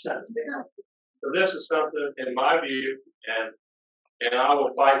 10%. So this is something, in my view, and I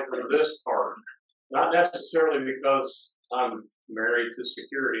will fight for this part, not necessarily because I'm married to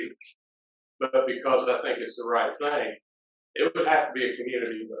security, but because I think it's the right thing. It would have to be a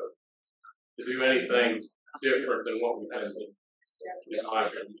community vote to do anything different than what we've been doing.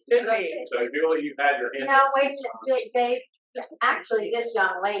 So Julie, you've had your hand Now, wait a minute, Dave. Actually, this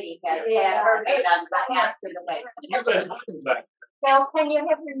young lady has had her hand up, but I asked her to wait. You've been talking about. Well, can you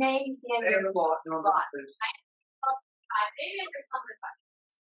have your name and your Maybe there's something about it.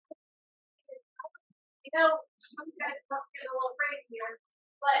 You know, some guys are getting a little crazy here,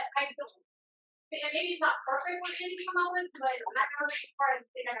 but I don't. And maybe it's not perfect what Andy come up with, but I'm not going to make part of the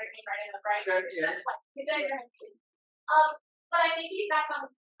thing I'm going to right in the right. But I think he's got some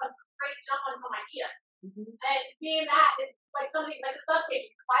a great jump on some ideas. And being that it's like something like the substation,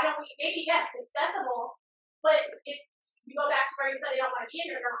 why don't we maybe yes, it's sensible, but if you go back to where you said they don't want to be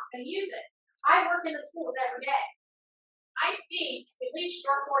in there, they're not going to use it. I work in the schools every day. I see at least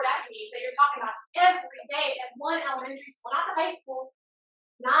your board deputies that you're talking about every day at one elementary school, not the high school,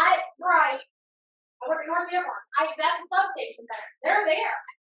 not Bright. I work in North Dearborn. That's the substation center. They're there.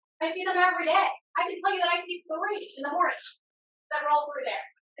 I see them every day. I can tell you that I see 3 in the morning that roll through there,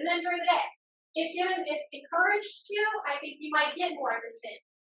 and then during the day. If encouraged to, I think you might get more of this in.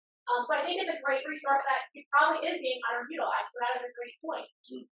 So I think it's a great resource that probably is being underutilized. So that is a great point.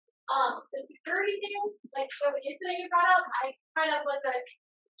 The security thing, like the incident you brought up, I kind of was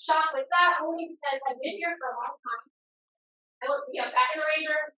shocked with that only because I've been here for a long time. I was, back in the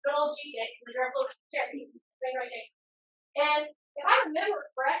Ranger, good old GJ, and if I remember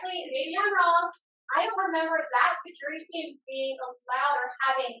correctly, and maybe I'm wrong, I don't remember that security team being allowed or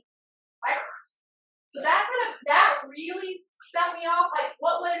having firearms. So that really set me off. Like,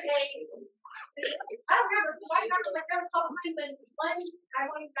 what was I don't remember. I remember like there was a couple times when I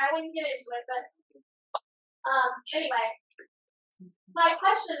wouldn't get into it, but anyway. My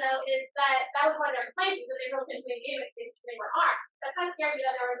question though is that was one of their claims that they wrote into the game if they were armed. That kind of scared me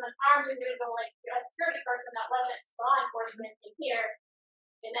that there was an armed individual, like a security person that wasn't law enforcement in here,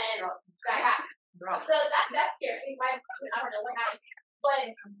 and then that happened. So that scares me. I don't know what happened, but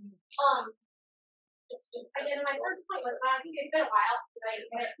again, my first point was I think it's been a while.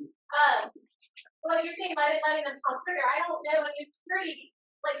 Well, you're saying letting them come through. I don't know any security.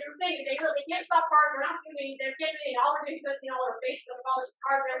 Like you were saying, they can't stop cars. They're not doing anything. They're getting anything. All we're doing is posting all over Facebook with all this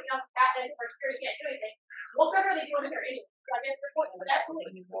cars and everything else happening. Our security can't do anything. What good are they doing here anyway? So I guess the point is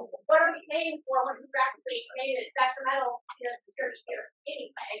definitely what are we paying for when we're actually paying it detrimental security here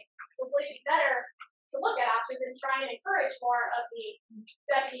anyway? So would it be better to look at options and try and encourage more of the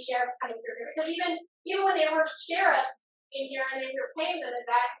deputy sheriffs coming through here? Because even when they were sheriffs in here and they were paying them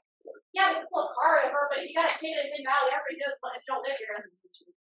that, yeah, they can pull a car over, but if you got to take it in Valley, everybody knows what don't live here.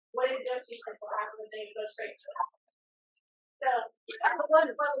 What is it go to place what happens and you go straight to it. So that was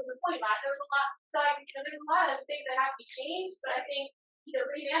the point about it. There's a lot there's a lot of things that have to be changed, but I think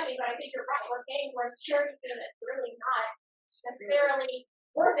either revamping, but I think you're right, we're paying for a security thing that's really not necessarily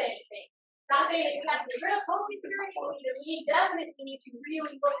worth anything. Not saying that you have to get rid of totally security, we definitely need to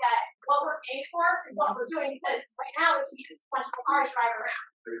really look at what we're paying for and what we're doing, because right now it's just a bunch of cars driving around.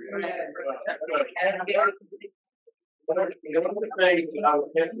 One of the things that I would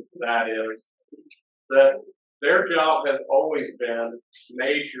hint to that is that their job has always been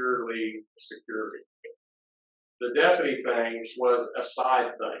majorly security. The deputy thing was a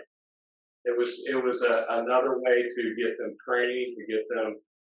side thing. It was another way to get them training, to get them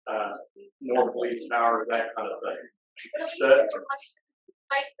more police powers, that kind of thing.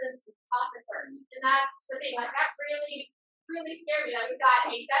 Licensed officers, and that's the thing. Like that's really scary that we got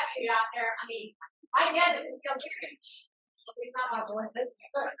a deputy out there. I mean, my dad is in concealed carry. It's not my voice. I'd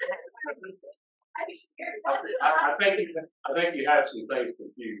be scared. I think you have some things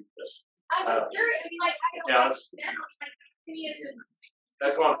confused. I'm curious. I mean, like, I don't Yeah, understand. Like, to me, it's just.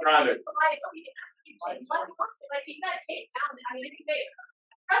 That's what I'm trying to. Like, you gotta take it down. I mean, if you take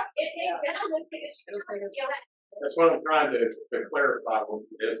it takes down, let's take it. That's what I'm trying to clarify with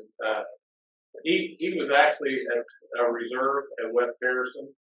you is, he was actually a reserve at West Harrison.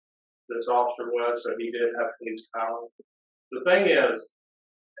 This officer was, so he did have police power. The thing is,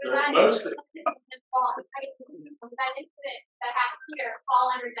 most of, That incident that happened here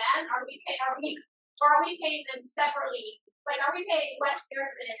fall under that? Are we paying them separately? Like, are we paying West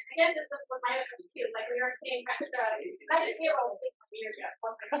Harrison? I guess this is what my other question too. Like, we are paying extra. I didn't hear all this years ago.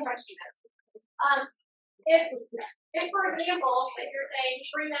 What's my question is? If for example, like you're saying, you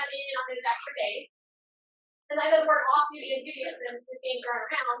bring them in on those extra days, and then the word off duty and duty is them being thrown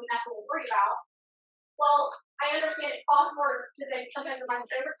around, and that's what we're worried about. Well, I understand it costs more because then sometimes the money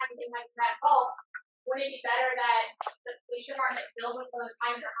overtime thing like that involved. Wouldn't it be better that the police department bills with those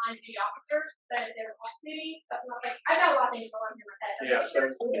times are on duty officers than if they're off duty? That's not like I've got a lot of things going on in my head. yeah, so,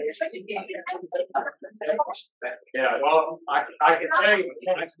 yeah, well, I can tell you,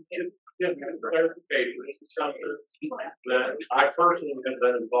 I can give you clarification. This is something that I personally have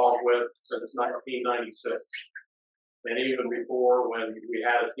been involved with since 1996. And even before, when we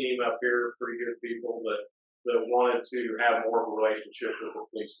had a team up here, pretty good people that wanted to have more of a relationship with the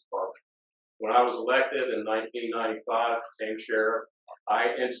police department. When I was elected in 1995, became sheriff, I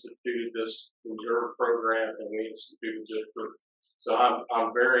instituted this reserve program, and we instituted this group. So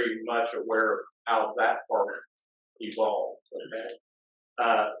I'm very much aware of how that part evolved. Okay,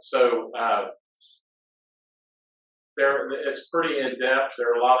 it's pretty in depth.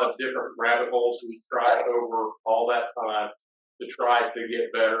 There are a lot of different rabbit holes we've tried over all that time to try to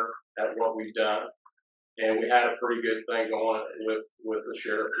get better at what we've done. And we had a pretty good thing going with the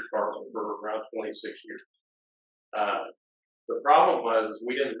sheriff's department for around 26 years. The problem was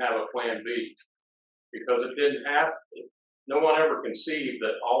we didn't have a plan B because it didn't happen. No one ever conceived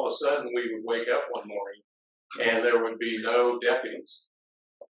that all of a sudden we would wake up one morning and there would be no deputies.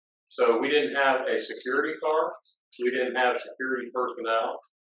 So we didn't have a security car. We didn't have security personnel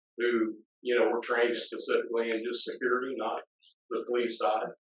who, were trained specifically in just security, not the police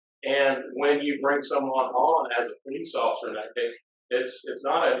side. And when you bring someone on as a police officer in that case, it's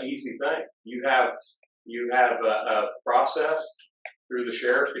not an easy thing. You have a process through the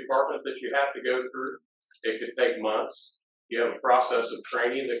sheriff's department that you have to go through. It could take months. You have a process of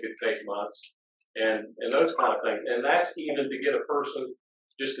training that could take months, and those kind of things. And that's even to get a person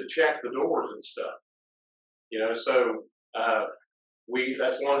just to check the doors and stuff. So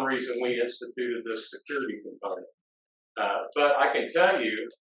that's one reason we instituted this security component. But I can tell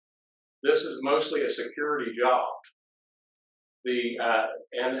you, this is mostly a security job. And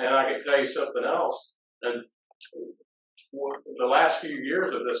I can tell you something else. And the last few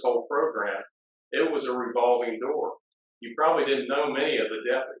years of this whole program, it was a revolving door. You probably didn't know many of the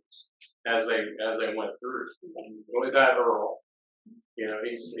deputies as they went through. Well, that Earl,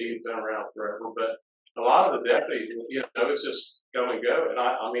 he's been around forever, but a lot of the deputies, it's just come and go. And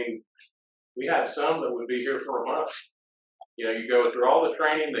I mean, we had some that would be here for a month. You go through all the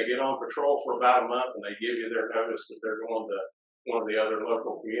training, they get on patrol for about a month, and they give you their notice that they're going to one of the other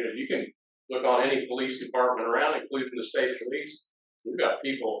local communities. You can look on any police department around, including the state police. We've got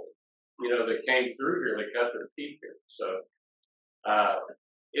people, that came through here, they cut their teeth here. So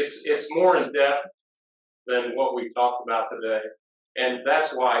it's more in depth than what we talked about today, and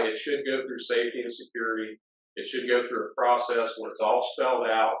that's why it should go through safety and security. It should go through a process where it's all spelled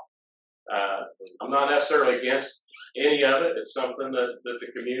out. I'm not necessarily against any of it. It's something that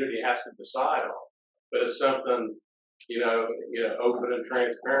the community has to decide on. But it's something, open and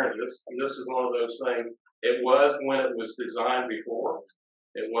transparent. This is one of those things. It was when it was designed before.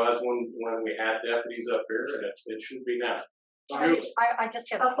 It was when we had deputies up here, and it should be now. I just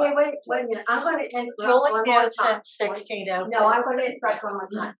have. Okay, wait a minute. I'm going to interrupt Julie one more did time. since 16. No, I'm going to interrupt one more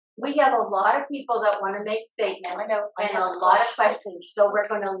time. We have a lot of people that want to make statements I know. and a lot of questions, so we're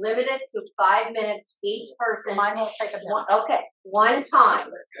going to limit it to 5 minutes each person. Mine will take a minute. Okay, one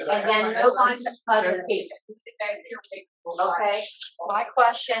time, and then move on to other people. Okay. My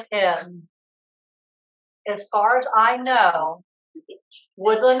question is, as far as I know,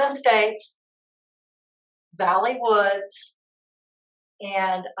 Woodland Estates, Valley Woods,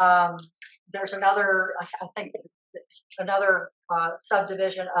 and there's another, I think, another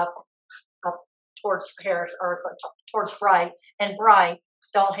subdivision up towards Harris or towards Bright, and Bright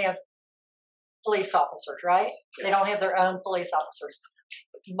don't have police officers, right? They don't have their own police officers.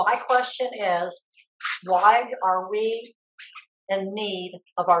 My question is, why are we in need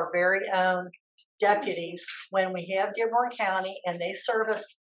of our very own deputies when we have Dearborn County and they service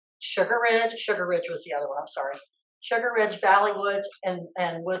Sugar Ridge was the other one, I'm sorry. Sugar Ridge, Valley Woods, and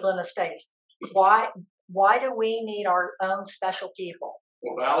Woodland Estates. Why do we need our own special people?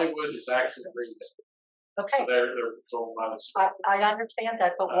 Well, Valley Woods is actually Green Bay. Okay. So they're controlled by the state. I understand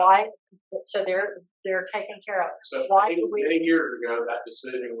that, but why? So they're taken care of. So Why many, do we? many years ago, that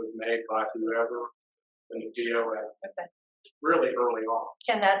decision was made by whoever in the DOA. Okay. Really early on.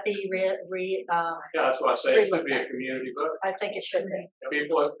 Can that be Yeah, that's why I say it should be a community vote. I think it should be.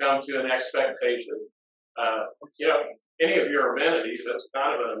 People have come to an expectation. You know, any of your amenities, that's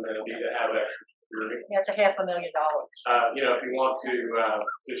kind of an amenity to have extra security. That's $500,000. You know, if you want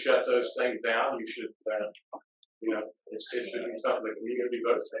to shut those things down, you should, you know, it should be something the community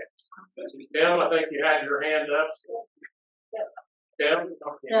votes on. Tim, I think you had your hand up. Tim?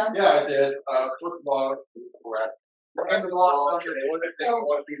 Yeah, I did. First of all, correct. And the law, one thing I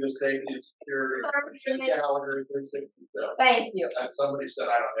want to be the safety and security. Calendar, safety stuff. Thank you. And somebody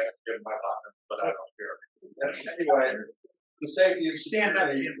said I don't have to give my lot, but I don't care. Anyway, the safety and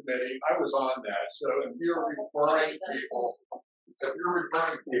security committee, I was on that. So if you're referring people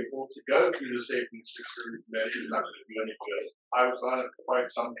to go to the safety and security committee, it's not going to do any good. I was on it for quite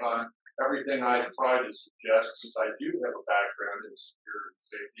some time. Everything I tried to suggest, since I do have a background in security and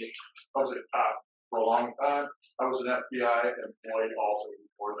safety, I was at top for a long time. I was an FBI employee also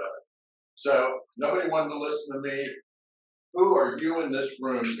before that. So nobody wanted to listen to me. Who are you in this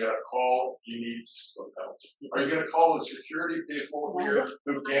room got to call? You need some help. Are you going to call the security people here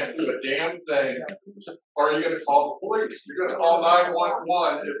who can't do a damn thing? Or are you going to call the police? You're going to call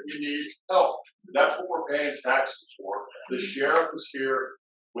 911 if you need help. That's what we're paying taxes for. The sheriff is here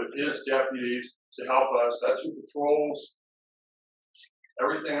with his deputies to help us. That's who patrols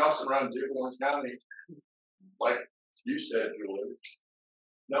everything else around Dearborn County. Like you said, Julie.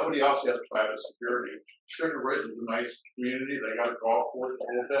 Nobody else has private security. Sugar Ridge is a nice community. They got a golf course a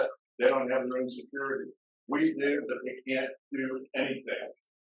little bit. They don't have their own security. We do, but they can't do anything.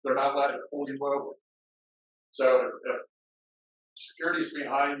 They're not allowed to pull you over. So if security's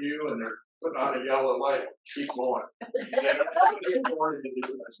behind you and they're putting on a yellow light, keep going. They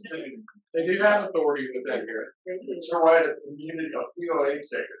do have authority within here. It's a right of community of POA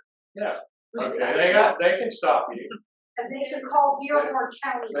ticket. Yeah. Okay. They can stop you. And they can call Dearborn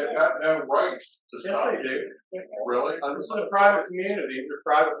County. They've got no rights to Yes, stop. they do. Really? This is a private community. They're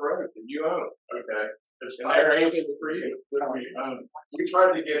private roads that you own. Okay. And they're able for you. We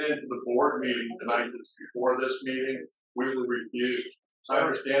tried to get into the board meeting tonight, before this meeting, we were refused. I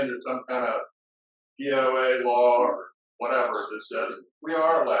understand there's some kind of POA law or whatever that says we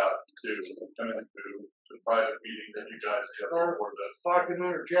are allowed to come into the private meeting that you guys have for this. If I can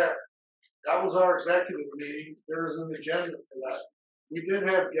interject, that was our executive meeting. There was an agenda for that. We did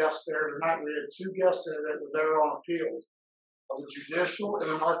have guests there tonight. We had 2 guests there that were there on appeals of the judicial and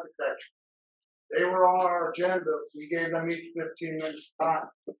an architecture. They were on our agenda. We gave them each 15 minutes time.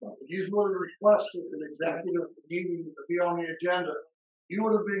 If you would have requested an executive meeting to be on the agenda, you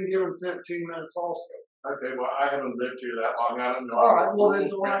would have been given 15 minutes also. Okay, well, I haven't lived here that long. I don't know. All right, well then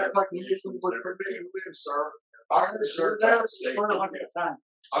don't act like you would forbid you live, sir. I understood that for a long time.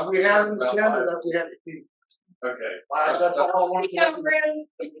 We had an agenda that we had to keep. Okay. That's all I want to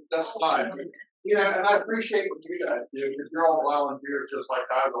That's fine. You know, and I appreciate what you guys do, because you're all volunteers just like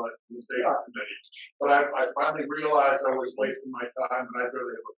I was in the state committee. But I finally realized I was wasting my time, and I'd rather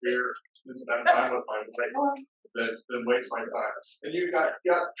have a beer and spend time with my wife than waste my time. And you got,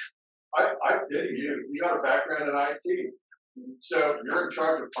 I pity you. You got a background in IT. So you're in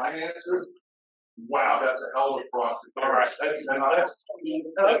charge of finances. Wow, that's a hell of a process. All right, that's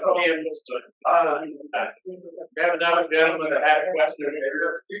totally understood. We have another gentleman that had a question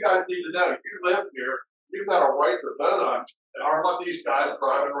here. You guys need to know, you live here, you've got a right to vote on. And aren't what these guys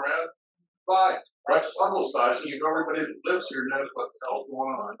driving around? Fine, press bubble size, so everybody that lives here knows what the hell's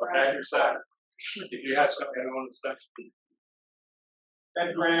going on. Okay, you're set. If you have something on the stuff.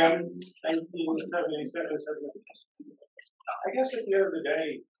 Ed Graham, 1977. I guess at the end of the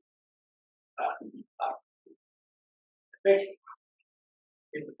day, I think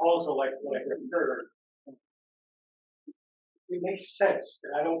a proposal like what I heard, it makes sense,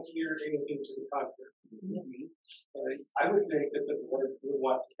 and I don't hear anything to the contrary. I would think that the board would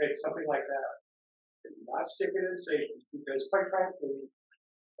want to take something like that and not stick it in safety, because quite frankly,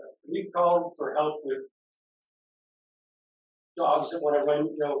 we called for help with dogs that want to run,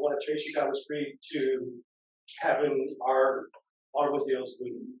 want to chase you down the street, to having our automobiles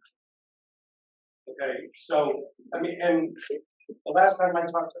move. Okay, so, I mean, and the last time I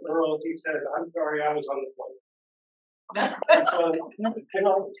talked to Earl, he said, I'm sorry, I was on the phone. So, you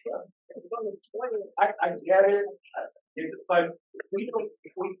know, I get it, but we don't,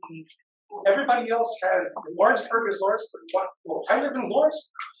 everybody else has, Lawrenceburg is Lawrenceburg. Well, I live in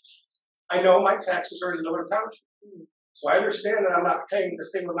Lawrenceburg. I know my taxes are in Miller Township. So I understand that I'm not paying the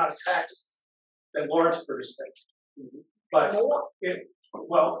same amount of taxes that Lawrenceburg is paying. But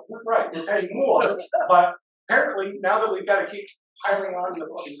well, right, we're paying more, but apparently now that we've got to keep piling on to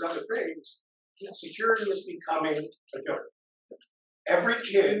all these other things, security is becoming a joke. Every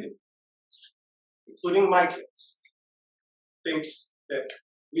kid, including my kids, thinks that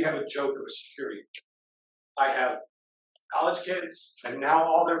we have a joke of a security. I have college kids, and now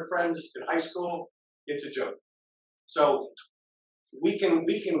all their friends in high school, it's a joke. So we can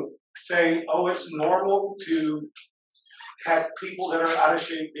say, oh, it's normal to have people that are out of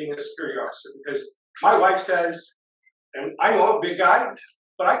shape being a security officer, because my wife says, and I know I'm a big guy,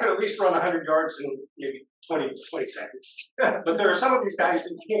 but I could at least run 100 yards in maybe 20 seconds. But there are some of these guys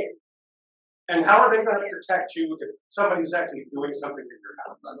that can't. And how are they going to protect you if somebody's actually doing something in your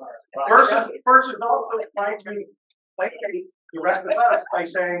house? First of all, trying to placate the rest of us by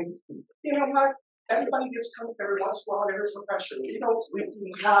saying, you know what? Everybody gets drunk every once in a while. There's some pressure. We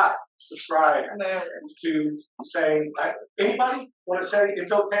do not subscribe to saying, anybody want to say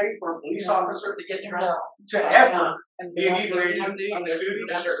it's okay for a police officer to get drunk? To ever be inebriated on the duty?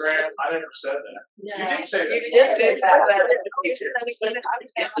 I never said that. You did say that. You did say that.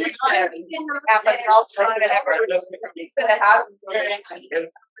 Happens all the time. You said it happens.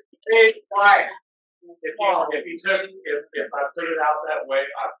 If I put it out that way,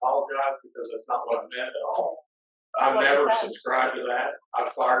 I apologize because that's not what I meant at all. I've never subscribed to that.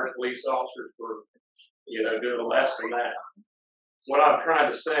 I've fired police officers for, doing less than that. What I'm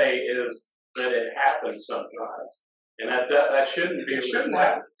trying to say is that it happens sometimes, and that shouldn't be. It shouldn't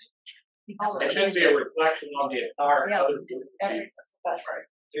happen. It shouldn't be a reflection on the entire other group of people. That's right.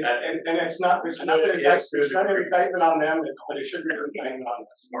 And it's not an indictment on them, but it should be an indictment on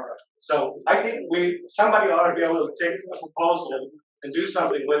us. So I think somebody ought to be able to take the proposal and do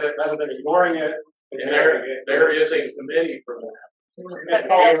something with it rather than ignoring it. And there is a committee for that. It's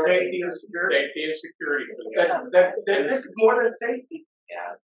called Safety and Security. Safety and Security. This is more than safety.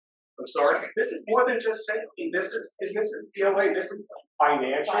 Yeah. I'm sorry. This is more than just safety. This is POA. This is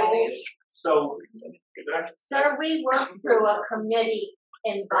financial. So, Sir, we work through a committee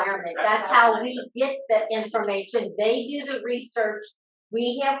environment. That's how we get the information. They do the research.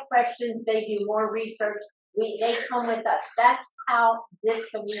 We have questions. They do more research. They come with us. That's how this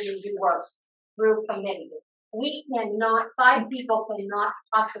community works, through committees. We cannot, 5 people cannot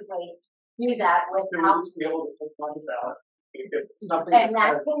possibly do that without. And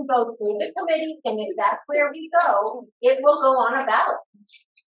that can go through the committee, and if that's where we go, it will go on about.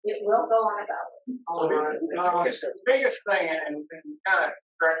 It will go on about. The biggest thing, and kind of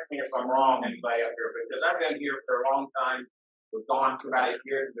correct me if I'm wrong, anybody up here, because I've been here for a long time. We've gone through about 8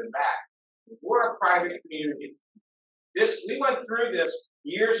 years and been back. We're a private community. We went through this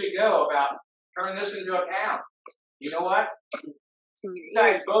years ago about turning this into a town. You know what? You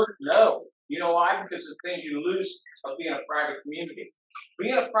guys both know. You know why? Because of the things you lose of being a private community.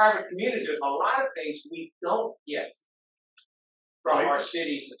 Being a private community, there's a lot of things we don't get from our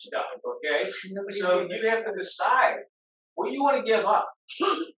cities and stuff, okay? So you have to decide what do you want to give up.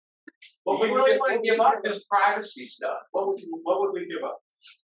 What we really want to give up is privacy stuff. What would we give up?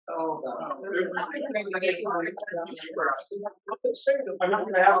 Oh, no. I'm not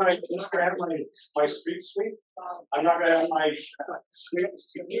going to have my street sweep. I'm not going to have my sweep.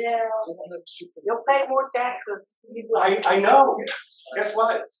 Yeah. You'll pay more taxes. I know. Guess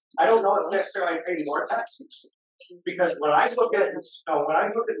what? I don't know if necessarily I pay more taxes, because when I look at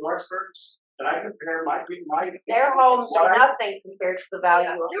Lawrenceburg and I compare their homes are nothing compared to the value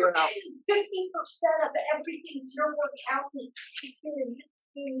of your house. 15% of everything Sherwood County is in this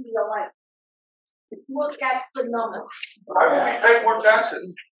community alike. Look at the numbers. I will pay more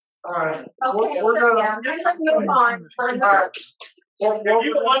taxes. All right. Okay, We're so gonna move on. Well,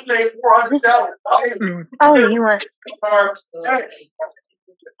 you one day 400,000. Oh, you want?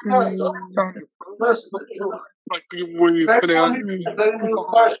 Listen,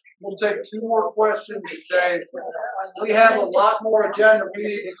 we'll take 2 more questions today. We have a lot more agenda we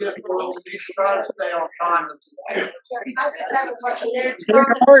need to get through. We need to try to stay on time.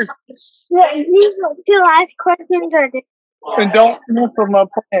 These 2 last questions are just. And don't answer my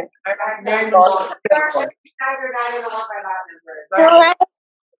plan.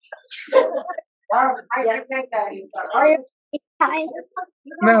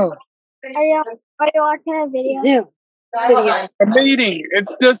 No. Are you watching a video? A meeting.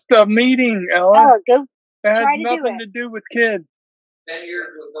 It's just a meeting, Ellen. Oh, go That has Try to do nothing it. to do with kids. 10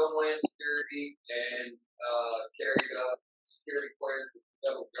 years with Homeland Security and carried a security clearance with the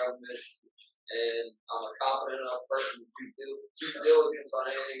federal government. And I'm a confident enough person to do due diligence on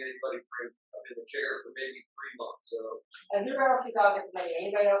anything anybody brings. I've been the chair for maybe 3 months, so. And who else is on the committee?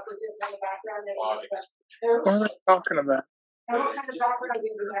 Anybody else with this in the background? What are they talking about? And what kind of background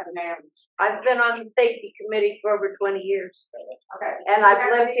do you have, ma'am? I've been on the safety committee for over 20 years. Okay. And I've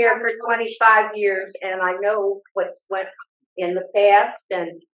lived here for 25 years, and I know what's went in the past,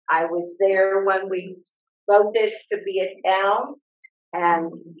 and I was there when we voted to be a town,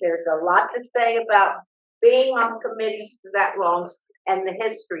 and there's a lot to say about being on committees for that long and the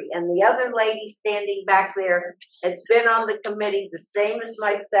history. And the other lady standing back there has been on the committee the same as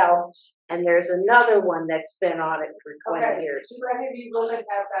myself, and there's another one that's been on it for 20 years. Do any of you women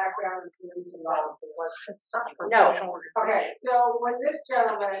have backgrounds in this involved? No. Okay, so when this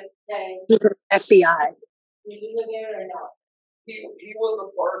gentleman came, FBI. you live there or not? He was a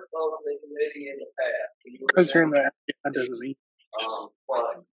part of the committee in the past. He was Because you're in there, the that doesn't mean.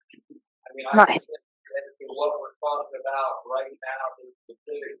 but, I mean, I Not- think that what we're talking about right now is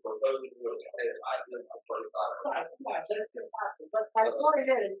specific proposal that I did my first time. Right, but it's important. But my point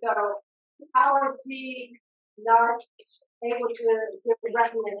is, so how is he not able to give a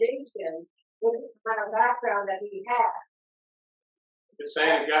recommendation with the kind of background that he has? Just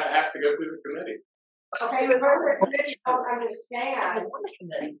saying, it has to go through the committee. Okay, but remember, the committee don't understand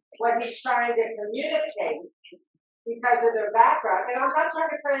what he's trying to communicate because of their background. And I'm not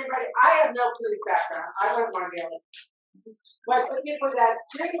trying to tell anybody, I have no police background. I wouldn't want to be on it. But the people that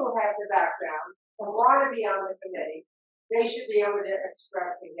do have the background and want to be on the committee, they should be able to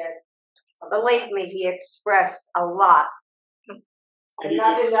express and get. Believe me, he expressed a lot. And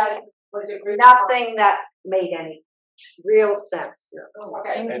nothing that was agreed. Nothing that made any real sense.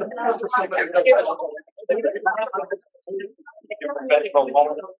 Okay. Criminology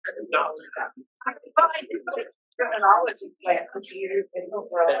class this year.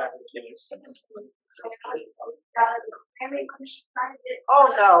 Oh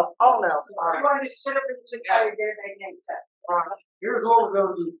no, oh no. I wanted to sit up and just try to get it against that. Here's what we're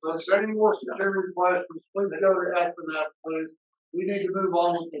gonna do, let's any more security questions, please go to after that, please. We need to move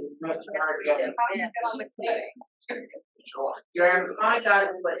on to the next area. James, I got it.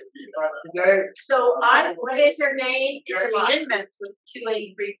 Dave, So what is your name? It's amendment with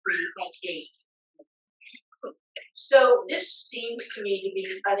 2833 So this seems to me to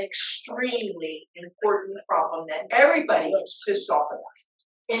be an extremely important problem that everybody is pissed off about.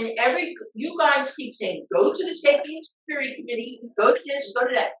 And you guys keep saying, go to the Safety and Security Committee, go to this, go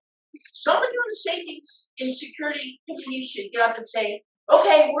to that. Somebody on the Safety and Security Committee should get up and say,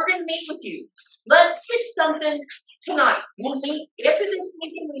 okay, we're gonna meet with you. Let's get something tonight. We'll meet after this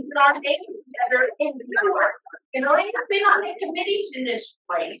meeting, we put our names together in the door. And I have been on the committees in this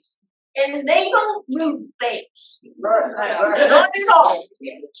place, and they don't move things. Not at all.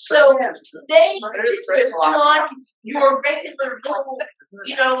 So it's not your regular little,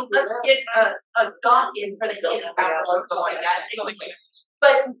 let's get a docket for the kid about or something like that.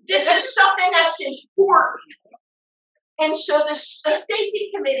 But this is something that's important. And so the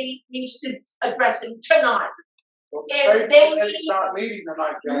safety committee needs to address it tonight. And they it's not meeting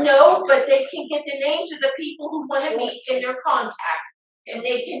tonight, James. no, but they can get the names of the people who want to meet and their contact. And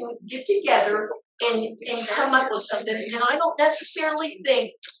they can get together and come up with something. And I don't necessarily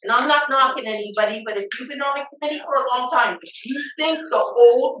think, and I'm not knocking anybody, but if you've been on a committee for a long time, you think the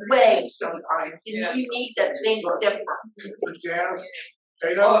old way sometimes, and you need to think different. Janice,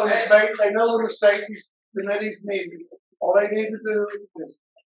 they know when the safety committee's meeting. All they need to do is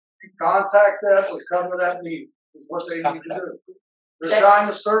contact them or come to that meeting, is what they need to do. They're trying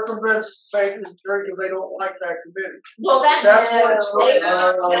to circumvent safety and security because they don't like that committee. Well, That's what it's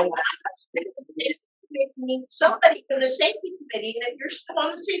somebody from the safety committee, and if you're still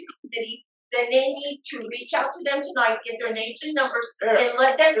on the safety committee, then they need to reach out to them tonight, get their names and numbers, and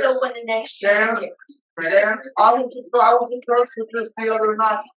let them know when the next. Janice, I was approached with this the other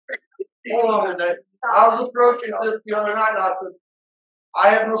night. Hold on a minute. I was approaching this the other night, and I said, I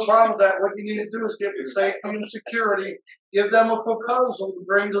have no problem with that. What you need to do is get the safety and security, give them a proposal to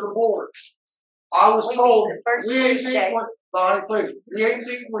bring to the board. I was told, we ain't meeting with, Bonnie, please, we ain't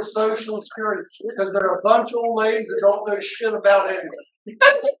meeting with social security, because they're a bunch of old ladies that don't know shit about anything.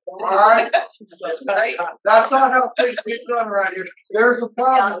 Alright? That's not how things get done right here. There's a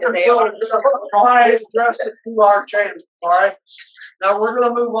problem. Try to address it through our channel, alright? Now we're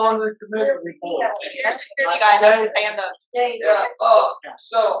gonna move on to the committee report.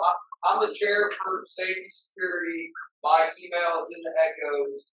 So I'm the chair for safety security. My email is in the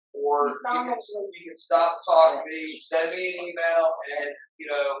echoes. or you can stop talking to me, send me an email, and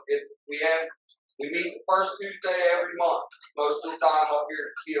if we meet the first Tuesday every month. Most of the time up here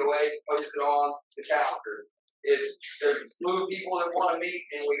at COA, posted on the calendar. If there's blue people that want to meet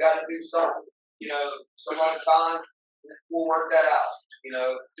and we got to do something, some other time, we'll work that out.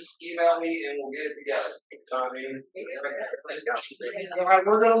 Just email me and we'll get it together. All right,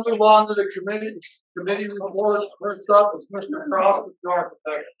 we're gonna move on to the committee report. First up is Mr. Cross, the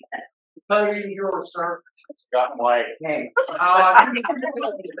architect. The podium is yours, sir. Got my name.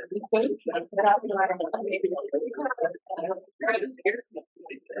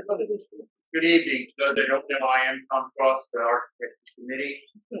 Good evening. Those that don't know, I am Tom Cross, the Architecture Committee.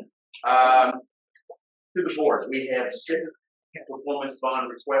 To the board, we have 6 performance bond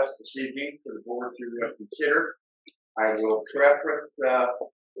requests this evening for the board to consider. I will preface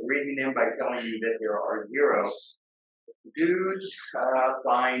reading them by telling you that there are 0 dues,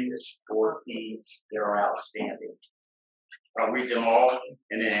 fines, or fees that are outstanding. I'll read them all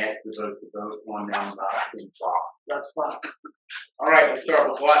and then ask the vote on them in block. That's fine. All right, we'll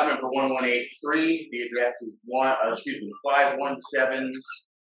start with lot number 1183. The address is 517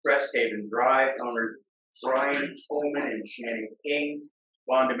 Cresthaven Drive, owners Brian Coleman and Shannon King.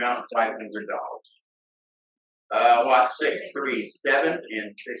 Bond amount $500. Lot 637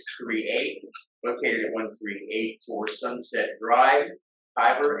 and 638, located at 1384 Sunset Drive,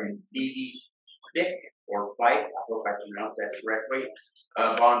 Ivor and Dee Dee Fick, or Fife, I hope I pronounced that correctly.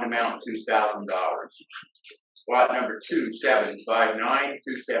 Bond amount $2,000. Lot number 2759,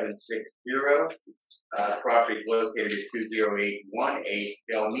 2760, property located at 2081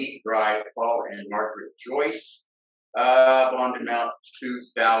 Delmead Drive, Paul and Margaret Joyce. Bond amount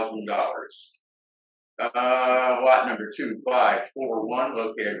 $2,000. Lot number 2541,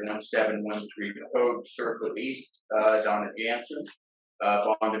 located at 1713 Code Circle East, Donna Jansen.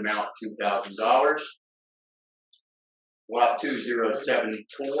 Bond amount $2,000. Lot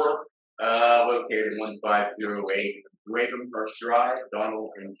 2074, located at 1508 Gravenhurst Drive,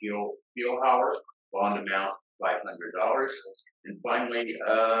 Donald and Jill Spielhauer. Bond amount $500. And finally,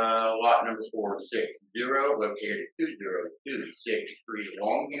 lot number 460, located at 2026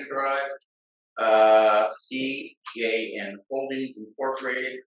 Longview Drive, CJN Holdings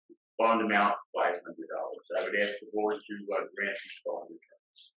Incorporated. Bond amount $500. I would ask the board to grant these bond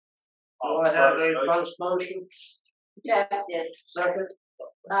returns. Do I have a first motion? Jeff did. Second?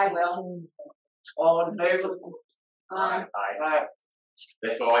 I will. All in favor? Aye. Aye.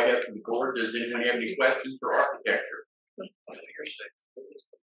 That's all I have from the board. Does anyone have any questions for architecture?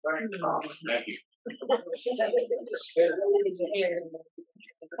 Thank you.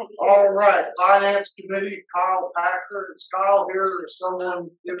 All right, Finance Committee, Kyle Packer. Is Kyle here or is someone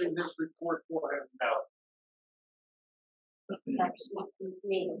giving his report for him? No.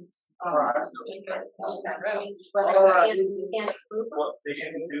 All right. All right. Well, they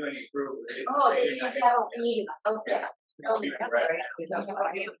didn't do any approval. Oh, they don't need it. Okay.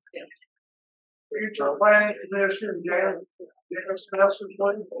 Future Planning Commission, Janice Nelson,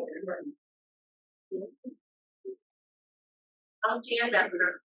 please. I'm Jan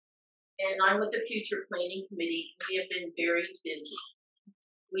Becker, and I'm with the Future Planning Committee. We have been very busy.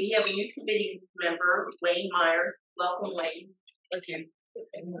 We have a new committee member, Wayne Meyer. Welcome, Wayne. Thank you.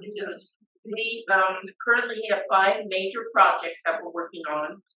 We currently have 5 major projects that we're working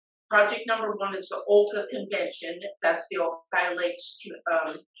on. Project number 1 is the OLCA Convention. That's the Ohio Lakes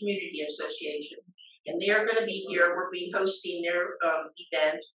Community Association. And they're going to be here. We'll be hosting their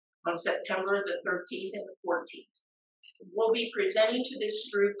event on September the 13th and the 14th. We'll be presenting to this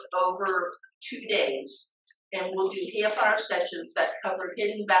group over 2 days, and we'll do half-hour sessions that cover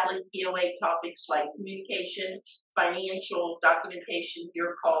Hidden Valley POA topics like communication, financial, documentation,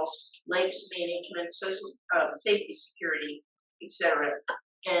 bureau calls, lakes management, safety, security, etc.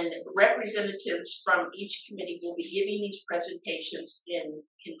 And representatives from each committee will be giving these presentations and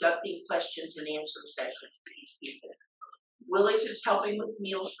conducting questions and answer sessions for these people. Willis is helping with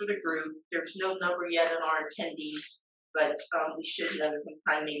meals for the group. There's no number yet on our attendees, but we should know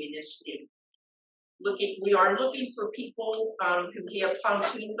sometime maybe this week. We are looking for people who have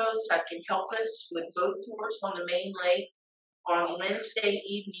pontoon boats that can help us with boat tours on the main lake on Wednesday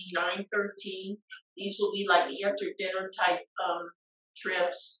evening, 9:13. These will be like after dinner type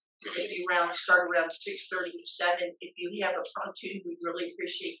trips. Maybe start around 6:30 to 7. If you have a pontoon, we'd really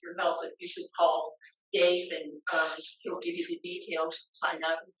appreciate your help. If you could call Dave and he'll give you the details to sign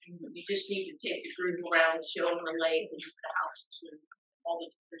up. You just need to take the group around, show them the lake and the houses and all the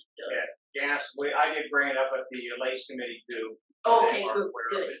different stuff. Yeah, Janice, I did bring it up at the Lakes Committee too. Okay, good.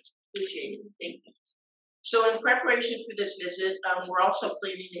 Appreciate it. Thank you. So in preparation for this visit, we're also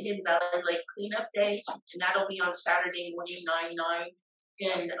planning the Hidden Valley Lake Cleanup Day, and that'll be on Saturday morning, 9/9.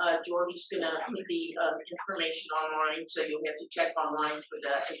 And Georgie's gonna put the information online, so you'll have to check online for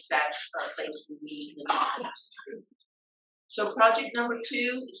the exact place we meet. So project number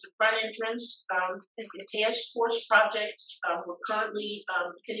 2 is the front entrance. The task force project, we're currently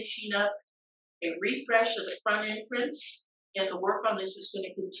finishing up a refresh of the front entrance, and the work on this is going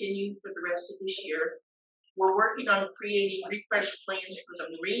to continue for the rest of this year. We're working on creating refresh plans for the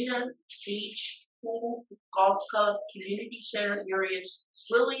marina, beach, pool, golf club, community center areas,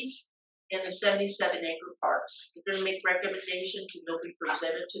 Willie's, and the 77-acre parks. We're going to make recommendations and they'll be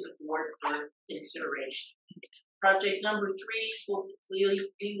presented to the board for consideration. Project number 3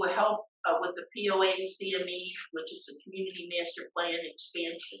 we will help with the POA CME, which is a community master plan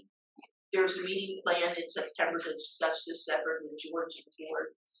expansion. There's a meeting planned in September to discuss this separate with George and the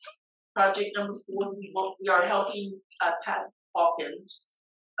board. Project number 4, we are helping Pat Hawkins,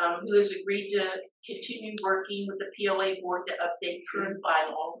 who has agreed to continue working with the POA board to update current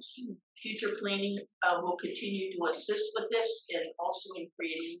bylaws. Future planning will continue to assist with this and also in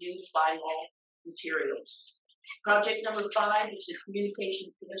creating new bylaw materials. Project number 5 is the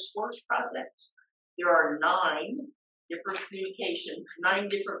communication for the sports project. There are 9 different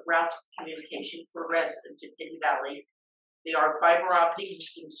routes of communication for residents in Hidden Valley. They are fiber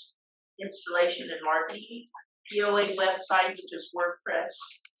optics installation and marketing, POA website, which is WordPress,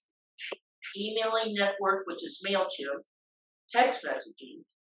 emailing network, which is MailChimp, text messaging,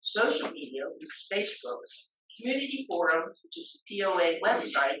 social media, which is Facebook, community forums, which is the POA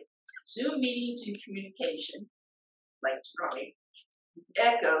website, Zoom meetings and communication, like tonight,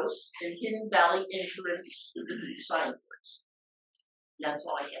 echoes, and Hidden Valley entrance signboards. That's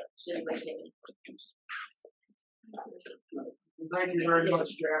all I have. Does anybody have any questions? Thank you very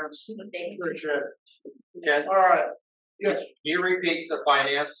much, Janice. Appreciate it. Ken, All right. Yes. can you repeat the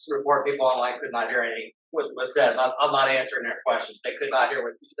finance report? People online could not hear anything was said. I'm not answering their questions. They could not hear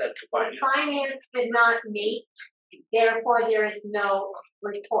what you said to finance. Finance did not meet, therefore there is no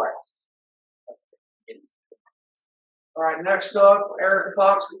reports. All right, next up, Eric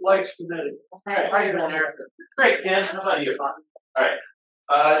Cox with Lakes Committee. Okay. How you doing, Eric? Great, Ken. How about you? All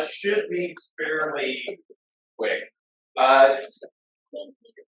right. Should be fairly quick.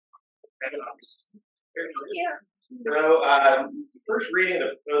 So, first reading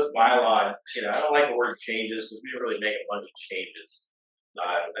the proposed bylaw, I don't like the word changes because we didn't really make a bunch of changes.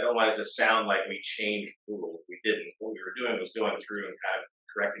 I don't want it to sound like we changed rules. We didn't. What we were doing was going through and kind of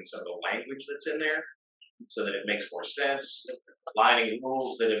correcting some of the language that's in there so that it makes more sense, aligning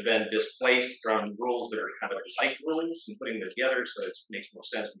rules that have been displaced from rules that are kind of like rules and putting them together so it makes more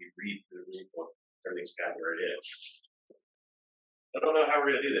sense when you read through the rule book. Everything's kind of where it is. I don't know how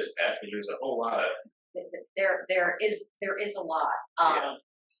we're going to do this, Pat, because there's a whole lot of. There is a lot.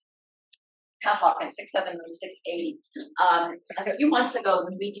 Pat Hawkins, 670-680. A few months ago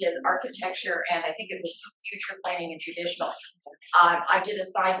when we did architecture and I think it was future planning and judicial, I did a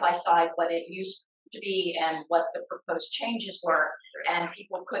side-by-side what it used to be and what the proposed changes were, and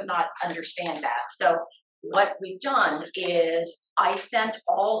people could not understand that. So what we've done is I sent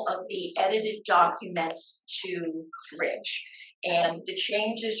all of the edited documents to Rich, and the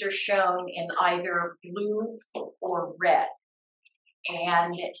changes are shown in either blue or red.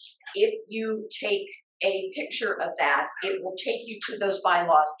 And if you take a picture of that, it will take you to those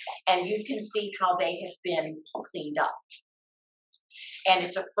bylaws and you can see how they have been cleaned up. And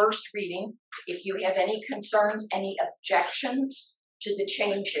it's a first reading. If you have any concerns, any objections to the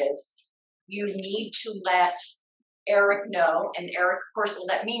changes, you need to let Eric know, and Eric, of course, will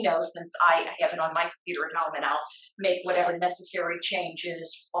let me know since I have it on my computer at home, and I'll make whatever necessary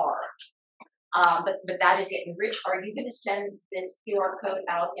changes are. But that is it. And Rich, are you going to send this QR code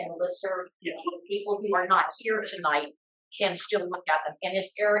out in a listserv? Yeah. People who are not here tonight can still look at them. And as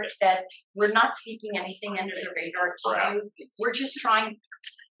Eric said, we're not seeking anything under the radar to you. We're just trying.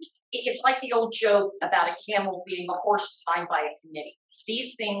 It's like the old joke about a camel being a horse designed by a committee.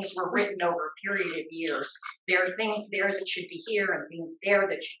 These things were written over a period of years. There are things there that should be here and things there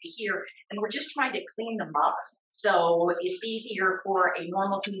that should be here. And we're just trying to clean them up so it's easier for a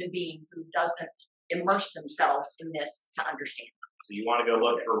normal human being who doesn't immerse themselves in this to understand. So you want to go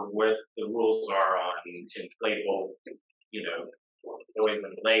look for what the rules are on inflatable, noise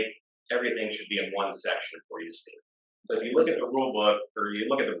and lake. Everything should be in one section for you to see. So if you look at the rule book or you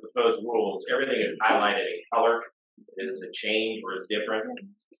look at the proposed rules, everything is highlighted in color. Is a change or is different.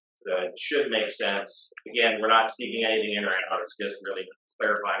 So it should make sense. Again, we're not seeking anything in or out. It's just really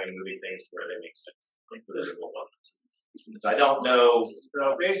clarifying and moving things to where they make sense for this rule book. So I don't know.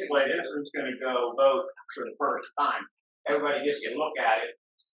 So basically, this is gonna go vote for the first time. Everybody gets to look at it,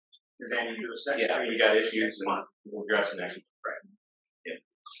 and then you do a second. Yeah, we got issues and we'll address them next. Right. Yeah.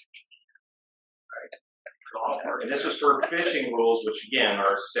 And this is for fishing rules, which again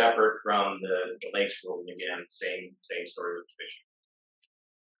are separate from the lakes rules. And again, same story with fishing.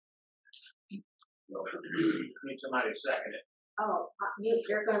 Need somebody to second it. Oh,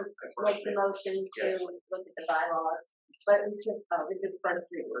 you're gonna make the motion to look at the bylaws, but this is first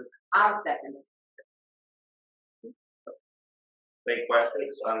reading. I'll second it. Any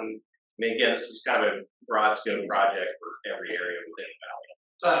questions? I mean, again, this is kind of a broad scope project for every area within the valley.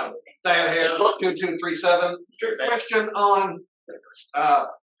 Dan here, 2237. Sure thing. Question on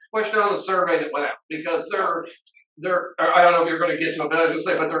the survey that went out, because I don't know if you're going to get to it, but I was going to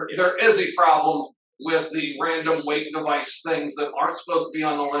say, but there is a problem with the random weight device things that aren't supposed to be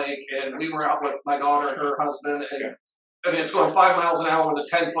on the lake. And we were out with my daughter and her husband, and I mean, it's going 5 miles an hour with a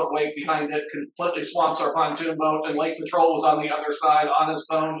 10-foot weight behind it, completely swamps our pontoon boat, and Lake Patrol was on the other side on his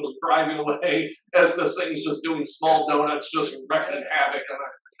phone, was driving away as this thing was just doing small donuts, just wrecking havoc and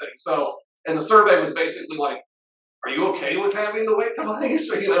everything. So, and the survey was basically like, are you okay with having the weight device?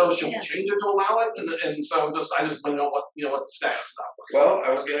 Or, should we change it to allow it? And so I just want to know what the status is. Well, I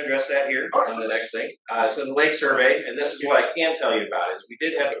was going to address that here on the next thing. So the lake survey, and this is what I can tell you about it, is we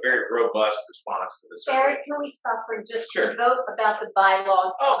did have a very robust response to the survey. Eric, can we stop for just a vote about the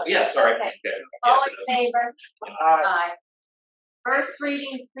bylaws? Oh, yeah, sorry. Okay. Okay. All Yes, in favor? Aye. First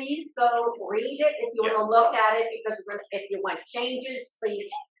reading, please go read it if you want to look at it, because if you want changes, please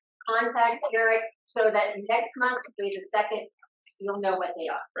contact Eric so that next month will be the second, you'll know what they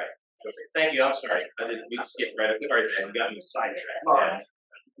are. Right. Okay. Thank you. I'm sorry. I didn't mean to skip right up there. You got me sidetracked. All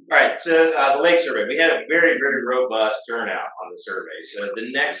right. So the lake survey, we had a very, very robust turnout on the survey. So the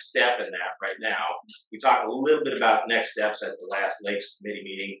next step in that right now, we talked a little bit about next steps at the last Lakes Committee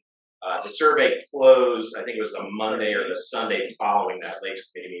meeting. The survey closed, I think it was the Monday or the Sunday following that Lakes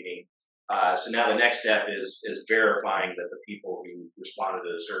Committee meeting. So now the next step is verifying that the people who responded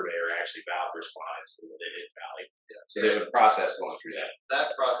to the survey are actually valid respondents within it Valley. So there's a process going through that.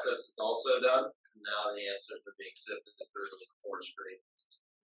 That process is also done. Now the answers are being sifted through the 4th Street.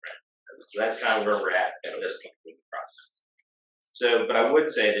 So that's kind of where we're at this point in the process. So, but I would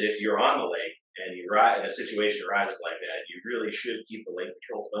say that if you're on the lake and and a situation arises like that, you really should keep the Lake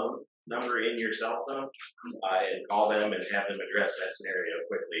Patrol phone number in your cell phone and call them and have them address that scenario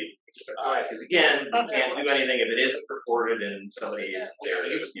quickly. Because again, you can't do anything if it isn't reported and somebody is there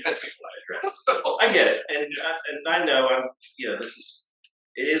to address. I get it, and I know it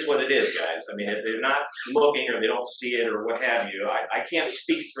is what it is, guys. I mean, if they're not looking or they don't see it or what have you, I can't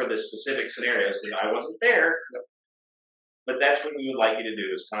speak for the specific scenarios because I wasn't there. But that's what we would like you to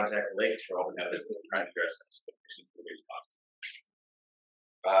do is contact the Lake Patrol and have them try to address that situation as quickly as possible.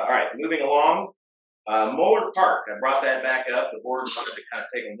 All right, moving along. Moeller Park, I brought that back up. The board wanted to kind of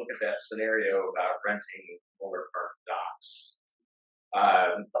take a look at that scenario about renting Moeller Park docks.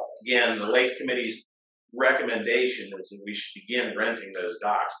 Again, the Lake Committee's recommendation is that we should begin renting those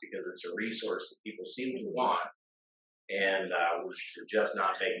docks because it's a resource that people seem to want, and we're just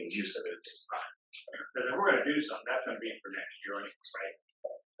not making use of it at this time. Because if we're going to do something, that's going to be for next year, right?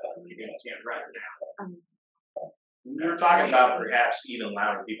 You can't right now. We were talking about perhaps even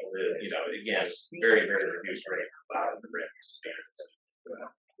allowing people to, again, very, very reduced rate allowing the rent.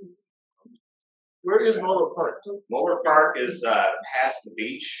 Where is Moeller Park? Moeller Park is past the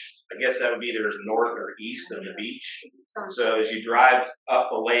beach. I guess that would be either north or east of the beach. So as you drive up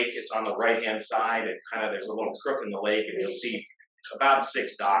the lake, it's on the right-hand side, and there's a little crook in the lake, and you'll see about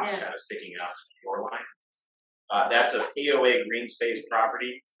 6 docks kind of sticking out from the shoreline. That's a POA green space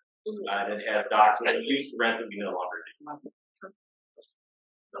property. That has docks that we used to rent that we no longer do.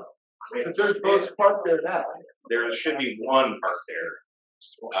 Because there's boats parked there now. There should be one parked there.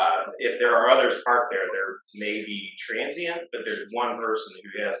 If there are others parked there may be transient, but there's one person who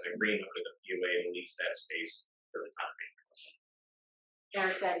has an agreement with the POA to lease that space for the time being.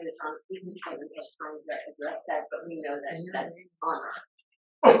 Eric, that is on, we just haven't had time to address that, but we know that that's on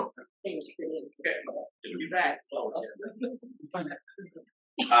our things to do. It'll be back.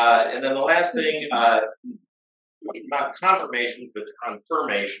 And then the last thing, not confirmations, but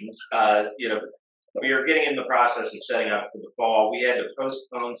confirmations, we are getting in the process of setting up for the fall. We had to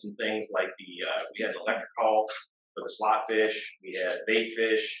postpone some things like we had an electric call for the slot fish, we had bait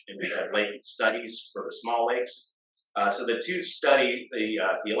fish, and we had lake studies for the small lakes. So the two study, the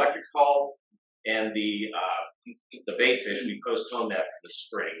electric call and the bait fish, we postponed that for the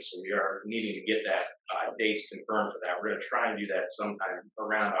spring. So we are needing to get that dates confirmed for that. We're going to try and do that sometime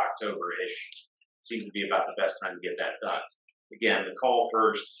around October-ish. seems to be about the best time to get that done. Again, the call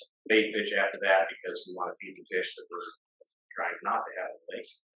first, bait fish after that, because we want to feed the fish that we're trying not to have in the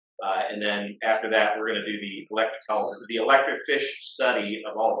lake. And then after that, we're going to do the electric fish study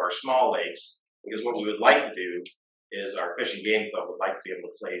of all of our small lakes, because what we would like to do is our Fish and Game Club would like to be able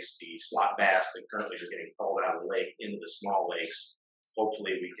to place the slot bass that currently are getting pulled out of the lake into the small lakes.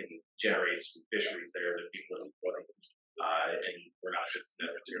 Hopefully we can generate some fisheries there that people are enjoying. And we're not just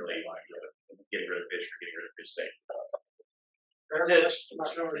necessarily getting rid of fish or getting rid of fish safety. That's it.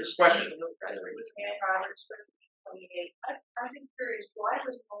 Question? I'm curious, why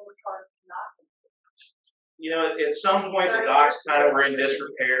was overcharged not? At some point the docks kind of were in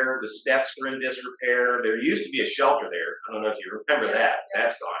disrepair, the steps were in disrepair. There used to be a shelter there. I don't know if you remember that.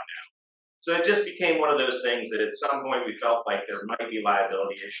 That's gone now. So it just became one of those things that at some point we felt like there might be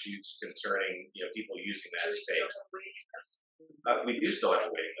liability issues concerning, people using that space. We do still have a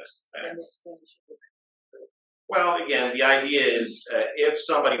waiting list. Well, again, the idea is if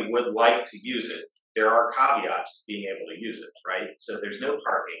somebody would like to use it, there are caveats to being able to use it, right? So there's no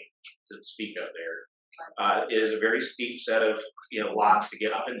parking to speak of there. It is a very steep set of lots to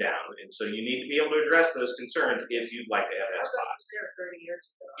get up and down, and so you need to be able to address those concerns if you'd like to have that spot.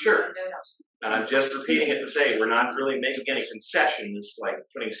 Sure. And I'm just repeating it to say we're not really making any concessions like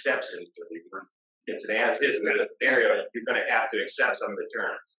putting steps in. It's an as-is kind of scenario. You're going to have to accept some of the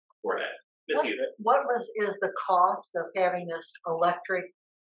terms for that. What is the cost of having this electric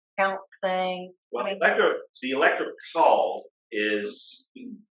count thing? Well, the electric call is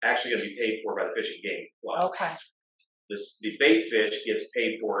actually going to be paid for by the Fish and Game Club. Okay. The bait fish gets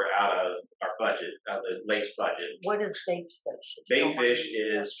paid for out of our budget, out of the lake's budget. What is bait fish? Bait fish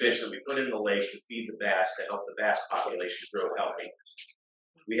is fish that we put in the lake to feed the bass to help the bass population grow healthy.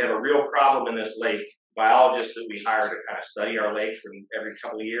 We have a real problem in this lake. Biologists that we hire to kind of study our lake from every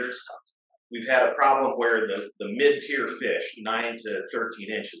couple of years, we've had a problem where the mid-tier fish, 9 to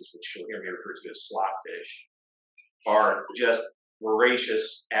 13 inches, which you'll hear me refer to as slot fish, are just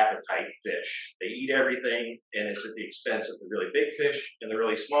voracious appetite fish. They eat everything, and it's at the expense of the really big fish and the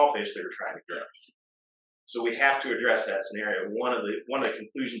really small fish they were trying to grow. So we have to address that scenario. One of the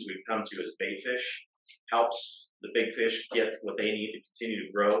conclusions we've come to is bait fish helps the big fish get what they need to continue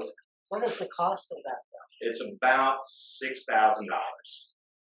to grow. What is the cost of that, though? It's about $6,000.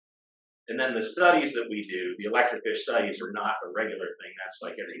 And then the studies that we do, the electric fish studies, are not a regular thing. That's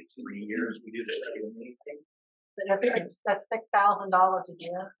like every 3 years we do the study. That's $6,000 a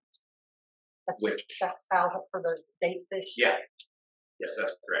year. That's Which? $6,000 for those bait fish. Yeah. Yes,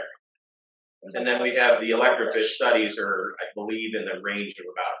 that's correct. And then we have the electric fish studies are, I believe, in the range of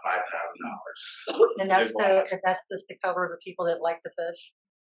about $5,000. And that's just to cover the people that like to fish.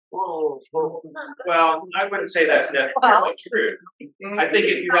 Well, I wouldn't say that's necessarily true. I think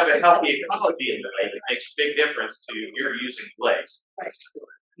if you have a healthy ecology in the lake, it makes a big difference to your using the lake.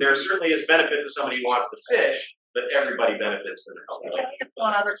 There certainly is benefit to somebody who wants to fish, but everybody benefits from the healthy lake.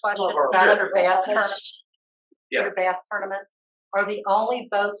 One other question about your bass tournaments. Yeah. Your bass tournaments are the only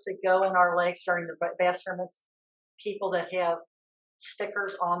boats that go in our lakes during the bass tournaments people that have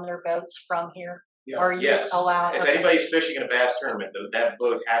stickers on their boats from here. Yes. Are you Yes. allowed? If anybody's fishing in a bass tournament, though, that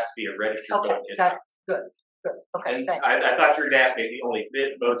boat has to be a registered Okay, boat. that's good. Good. Okay, And thanks. I thought you were asking if the only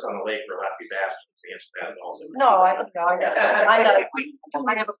boats on the lake are allowed to be bass boats. The answer to that is also No, I know. I know.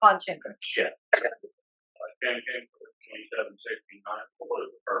 I have a punch in. shit. Ken came for 2769. What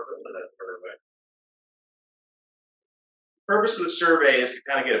is the purpose of that survey? Purpose of the survey is to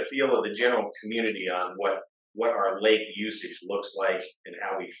kind of get a feel of the general community on what our lake usage looks like and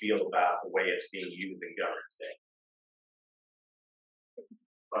how we feel about the way it's being used and governed today.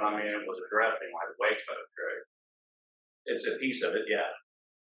 But I mean, it was addressing like wake boats, right? It's a piece of it, yeah.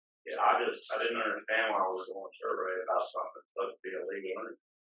 Yeah, I didn't understand why we were doing a survey about something that's supposed to be illegal.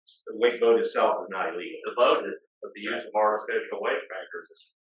 The wake boat itself is not illegal. The boat is, but the use of artificial wake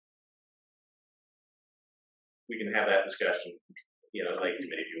makers. We can have that discussion, lake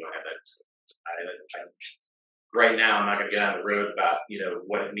committee if you want to have that discussion. Right now, I'm not going to get on the road about,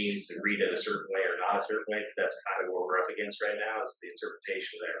 what it means to read it a certain way or not a certain way. But that's kind of what we're up against right now is the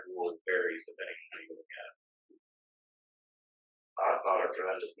interpretation of that rule varies depending on how you look at it. I thought it said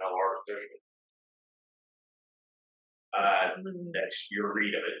there's no artificial. That's your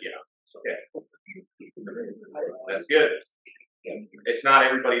read of it, yeah. Okay. That's good. It's not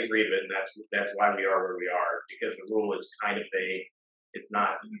everybody's read of it, and that's why we are where we are, because the rule is kind of vague. It's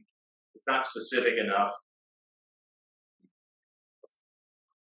not specific enough.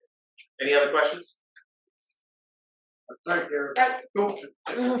 Any other questions? Thank you. Cool.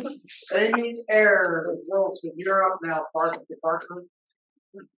 Amy Ayers, Wilson, you're up now, Park Department.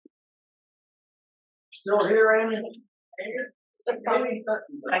 Still here, Amy?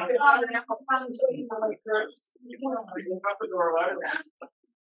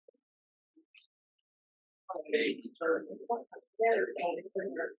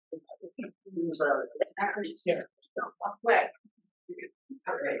 Quick.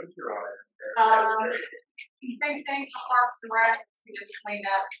 Same thing for Parks and Rec, we just cleaned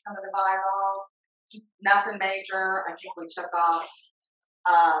up some of the bylaws, nothing major, I think we took off.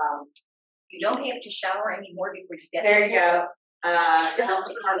 You don't have to shower anymore before you get There you go, the health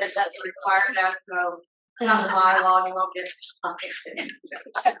department doesn't require that, so it's not a bylaw, you won't get.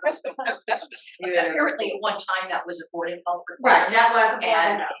 Apparently, at one time that was a board of health Right, requirement. that was.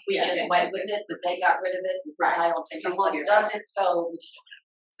 And we Yeah. just went with it, but they got rid of it. Right. I don't think So anybody we'll- does it, so.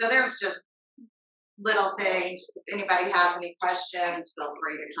 So there's just little things, if anybody has any questions, feel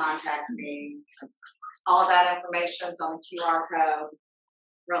free to contact me. All that information's on the QR code,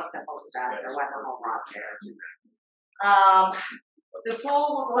 real simple stuff, there wasn't a whole lot there. The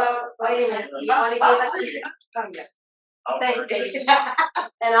pool will close, wait a minute, you wanna give us? Oh, yeah. Thank you.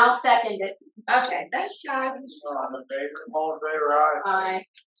 And I'll second it. Okay, thanks, guys. All in favor, aye. Aye.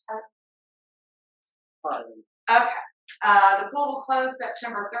 Okay, the pool will close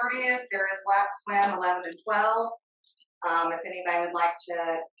September 30th, there is lap swim 11 to 12. If anybody would like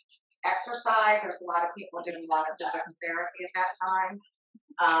to exercise, there's a lot of people doing a lot of physical therapy at that time.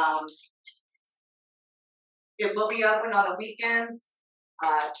 It will be open on the weekends,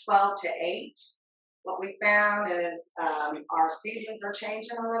 12 to 8. What we found is our seasons are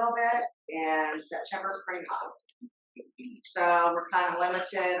changing a little bit, and September's pretty hot. So we're kind of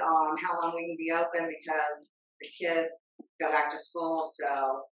limited on how long we can be open because the kids go back to school.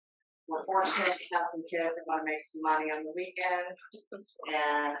 So we're fortunate to have some kids that want to make some money on the weekends,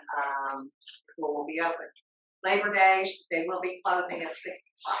 and the pool will be open. Labor Day, they will be closing at 6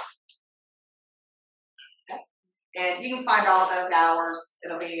 o'clock. And you can find all those hours.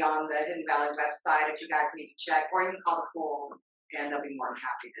 It'll be on the Hidden Valley website if you guys need to check, or you can call the pool and they'll be more than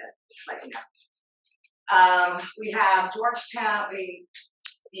happy to let you know. We have Georgetown,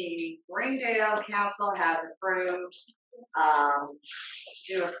 the Greendale Council has approved to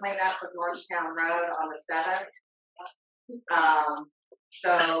do a cleanup for Georgetown Road on the 7th.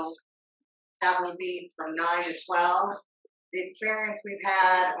 So that will be from 9 to 12. The experience we've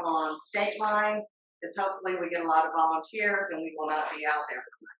had on State Line is hopefully we get a lot of volunteers and we will not be out there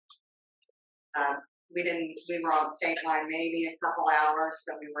for much. We were on State Line maybe a couple hours,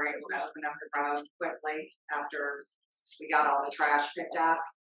 so we were able to open up the road quickly after we got all the trash picked up.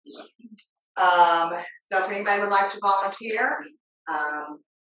 So if anybody would like to volunteer,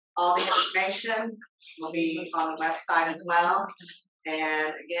 all the information will be on the website as well.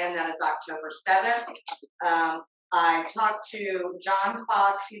 And again, that is October 7th. I talked to John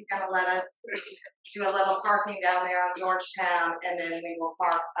Fox. He's going to let us do a little parking down there on Georgetown, and then we will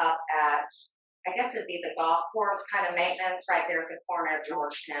park up at, I guess it'd be the golf course kind of maintenance right there at the corner of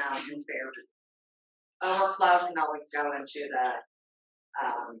Georgetown and Fairview. Overflow can always go into the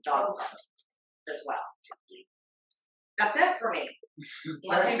dog park as well. That's it for me.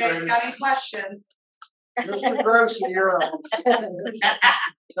 Unless anybody's got any questions. Mr. Grossy, you're up.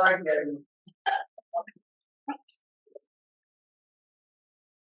 Sorry, Gary.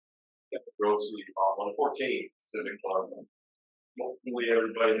 Grossly, 114 Civic Club. Hopefully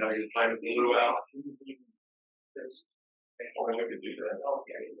everybody had a good time at the luau. Yes. Or we could do that.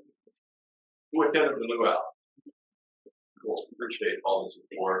 Okay. Who attended the luau? Cool. Appreciate all the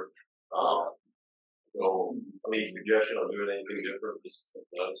support. So any suggestion on doing anything different, just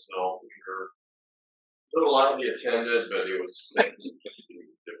let us know. We were a little lightly attended, but it was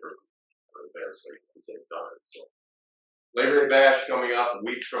different events like at the same time. So Labor Day Bash coming up a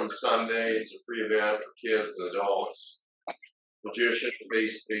week from Sunday. It's a free event for kids and adults. Magician,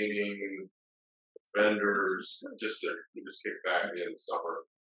 face painting, vendors, just kick back in the summer.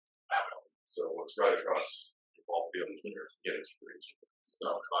 So it's right across the ball field here. Again, it's free.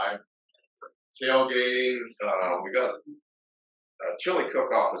 So tailgating, we got chili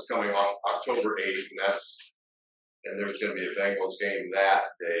cook-off is coming on October 8th, and there's going to be a Bengals game that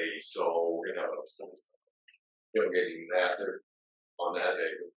day. So we're going to have tailgating that there on that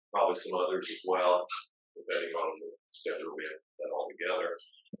day. Probably some others as well, depending on the schedule we have that all together.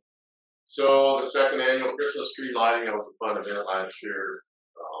 So the second annual Christmas tree lighting, that was a fun event last year.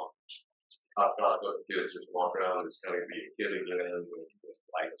 I thought the kids just walk around and just kind of be a kid again with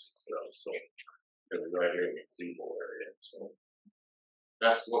lights and stuff. So it was right here in the gazebo area. So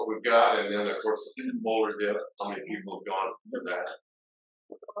that's what we've got. And then of course the boulder dip. How many people have gone to that?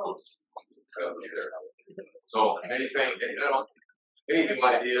 So anything, any new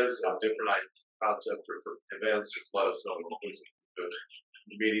ideas of different concept for events, just let us know.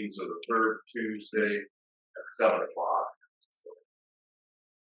 The meetings are the third Tuesday at 7 o'clock.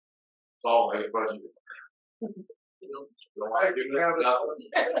 That's all I have questions.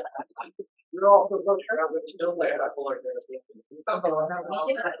 You're also supposed to have it still there.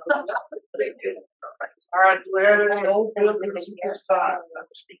 All right, do we have any old business at this time?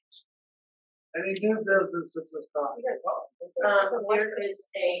 Any new business at this time? There is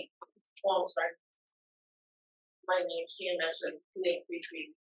a, well, I'm sorry. My name's CMS and Lake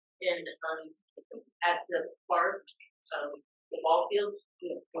Retreat in, at the park, the ball field,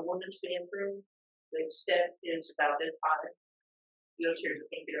 the women's band room. The step is about this high. Wheelchairs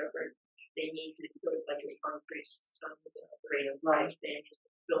can't get over it. They need to put like a concrete system, create a nice thing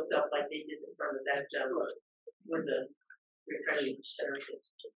built up like they did in front of that, with the refreshing center.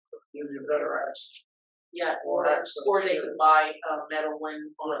 Give you better access. Yeah, or they can buy a metal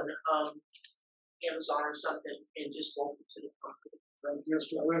one on, Amazon or something and just bolt it to the concrete.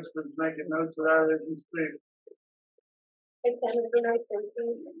 Mr. Winston's making notes of that as we speak. It's gonna be nice and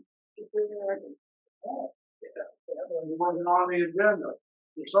It wasn't on the agenda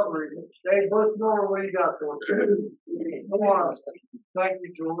for some reason. Dave Bush, what you got for us? Come on. Thank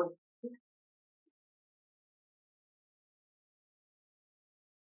you, George.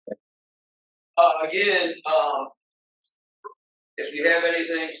 Again, if you have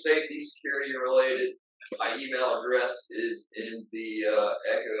anything safety, security related, my email address is in the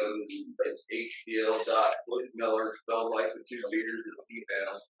echoes. It's hvl.bushmiller, spelled like the 2 meters of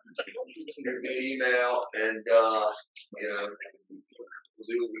email. Shoot me an email, and you know, we'll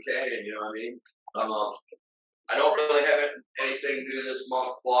do what we can. You know what I mean? I don't really have anything to do this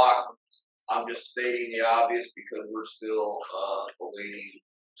month block. I'm just stating the obvious because we're still awaiting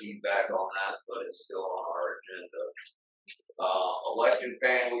feedback on that, but it's still on our agenda. Election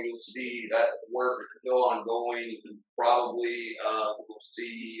panel, you'll see that work is still ongoing. Probably we'll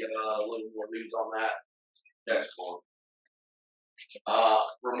see a little more news on that next month.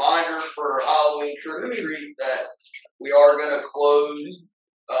 Reminder for Halloween trick or treat that we are going to close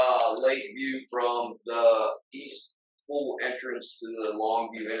Lakeview from the east full entrance to the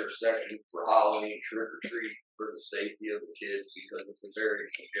Longview intersection for Halloween trick or treat for the safety of the kids because it's a very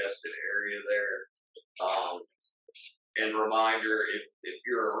congested area there. And reminder, if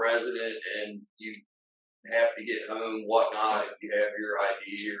you're a resident and you have to get home, whatnot, if you have your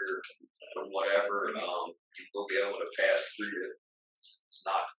ID or whatever, you will be able to pass through it. It's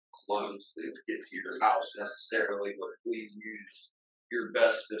not closed to get to your house necessarily, but please use your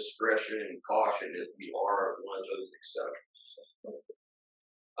best discretion and caution if you are one of those exceptions.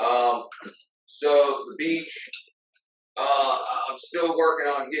 So the beach, I'm still working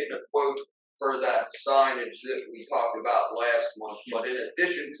on getting a quote for that signage that we talked about last month. But in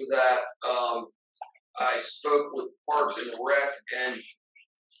addition to that, I spoke with Parks and Rec, and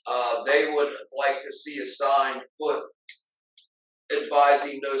they would like to see a sign put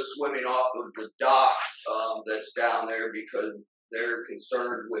advising no swimming off of the dock that's down there because they're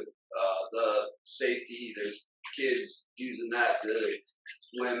concerned with the safety. There's kids using that to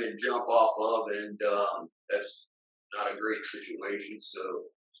swim and jump off of, and that's not a great situation.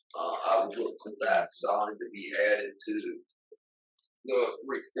 So I would look for that sign to be added to the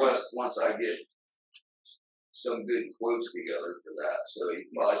request once I get some good quotes together for that. So you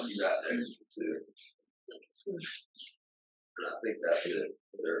can probably see that next week too. And I think that's it.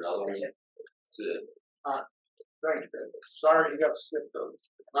 Is there another one? That's it. Thanks, David. Sorry you got skipped over.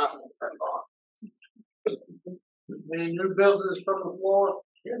 Not on. Any new business from the floor?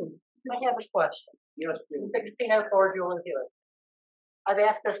 I have a question. Yes, please. 1604 Julie Hewitt. I've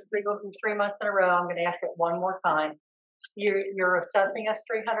asked this 3 months in a row. I'm going to ask it one more time. You're assessing us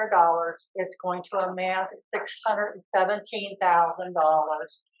 $300. It's going to amount to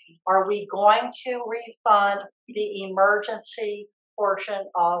 $617,000. Are we going to refund the emergency portion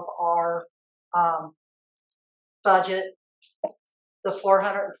of our budget, the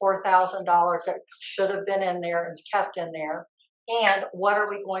 $404,000 that should have been in there and kept in there? And what are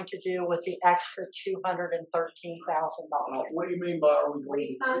we going to do with the extra $213,000? What do you mean by are we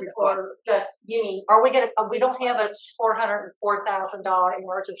going Refund or just, you mean? Are we going to? We don't have a $404,000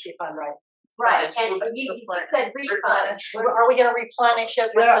 emergency fund, right? Right, and you said refund. Are we going to replenish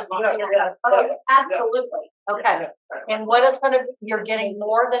it? Yes, absolutely. Okay. And what is going to? You're getting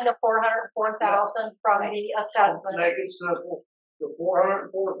more than the $404,000 from the assessment. Make it simple. The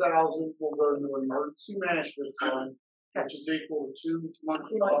 $404,000 will go to an emergency management fund, which is equal to 2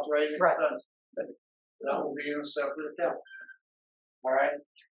 monthly operating expenses. That will be in a separate account. All right.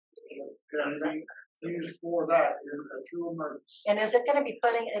 can be used for that in a true emergency. And is it gonna be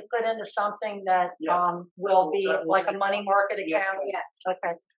put into something that, Yes. will be That will like a be- money market Yes, account? ma'am. Yes.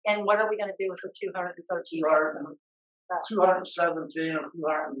 Okay, and what are we gonna do with the 213? 217 or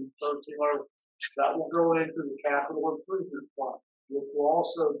 213, whatever, that will go into the capital improvement fund, which will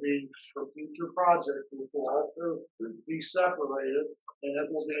also be for future projects, which will also be separated, and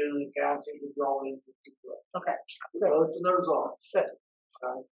it will be in an account that will go into. Okay, Both of those are. good,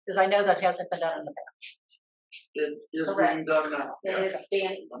 because I know that hasn't been done in the past. It is Correct. being done now. It is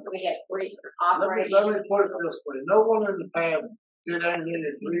being, we have three Let operations. me put it this way, no one in the past did anything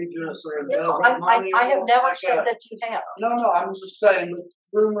egregious or No, illegal money. I have or never like said that. that you have. No, I'm just saying,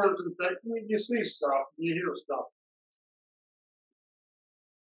 rumors and things, you see stuff, you hear stuff.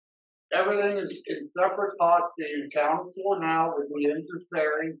 Everything is in separate pots being accounted for now with the interest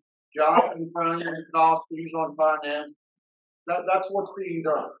bearing, Jonathan Frank and costs on finance. That's what's being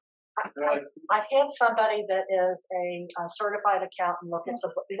done. Right? I have somebody that is a certified accountant look at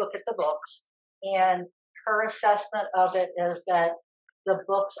the books, and her assessment of it is that the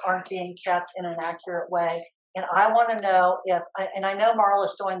books aren't being kept in an accurate way. And I want to know if, and I know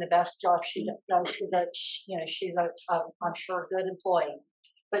Marla's doing the best job she does. She's I'm sure, a good employee.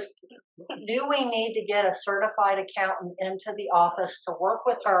 But do we need to get a certified accountant into the office to work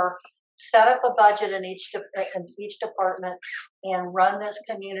with her, set up a budget in each department, and run this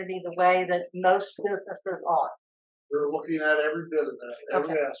community the way that most businesses are? We're looking at every bit of that,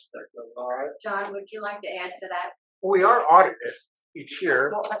 every aspect of it, all right? John, would you like to add to that? We are audited each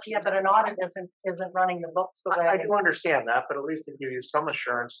year. Well, yeah, but an audit isn't running the books the way. I do understand that, but at least it gives you some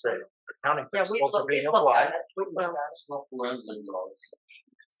assurance that accounting Yeah, principles are being we've looked applied. at it. We've looked at it.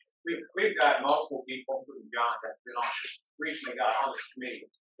 We've got multiple people, including John, that recently got on this committee,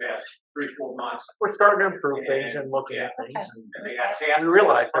 past 3-4 months. We're starting to improve things and looking at things, and And we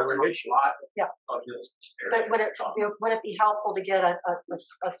realize there were issues. Yeah. Of this But would it be helpful to get a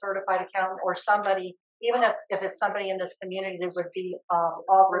certified accountant or somebody, even if it's somebody in this community that would be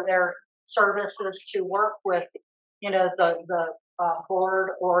offer their services to work with, the board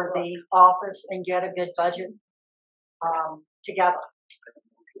or the office and get a good budget together?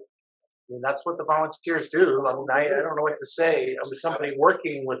 I mean, that's what the volunteers do. I mean, I don't know what to say. I was somebody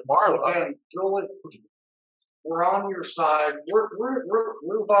working with Marla. Again, Julie, we're on your side. We're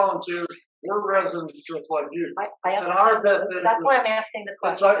volunteers. We're residents just like you. It's in our best interest. That's why I'm asking the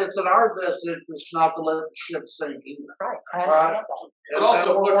question. It's in our best interest not to let the ship sink either. Right. I Right? understand that. And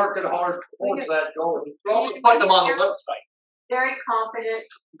also, we're working hard towards that goal. But also put them on the website. Very competent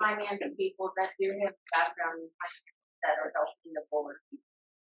finance people that do have background in finance that are helping the board.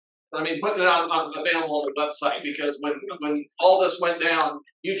 I mean, putting it available on the website, because when all this went down,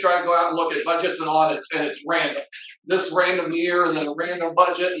 you try to go out and look at budgets and audits, and it's random. This random year, and then a random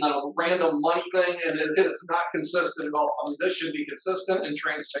budget, and then a random month thing, and it is not consistent at all. I mean, this should be consistent and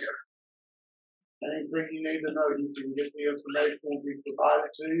transparent. Anything you need to know, you can get the information will be provided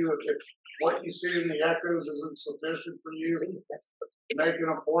to you. If what you see in the echoes isn't sufficient for you, make an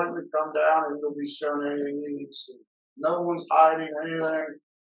appointment, come down, and you'll be shown anything you need to see. No one's hiding anything.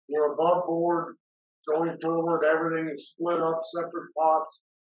 We're above board, going forward, everything is split up, separate pots.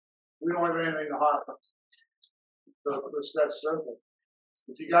 We don't have anything to hide. So it's that simple.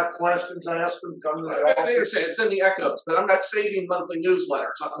 If you got questions, ask them, come to the I office. understand, it's in the echoes, but I'm not saving monthly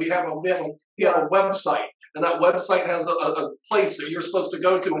newsletters. We have a website, and that website has a place that you're supposed to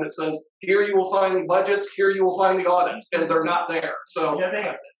go to, and it says, here you will find the budgets, here you will find the audits, and they're not there. So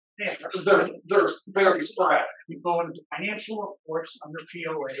they're very sporadic. You go into financial reports under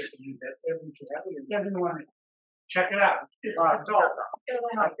POA, and you get everyone. Check it out. No, they're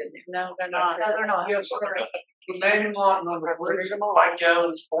not. No, they're not. Yes, the name and lot number, please. Mike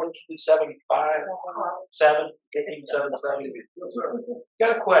Jones, 1475 1577.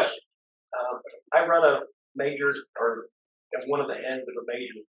 Got a question. I run a major, or am one of the heads of a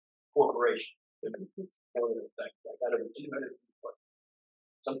major corporation. One of the things. I got over 200 people.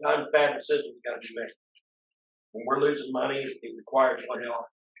 Sometimes bad decisions got to be made. When we're losing money, it requires one help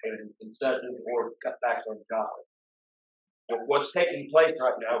and incentive or cutbacks on jobs. But what's taking place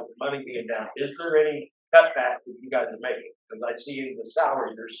right now with money being down, is there any cutback that you guys are making? Because I see in the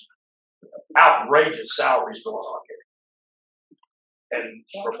salary, there's outrageous salaries going on here. And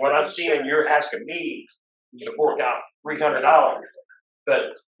from what I'm seeing, you're asking me to fork out $300,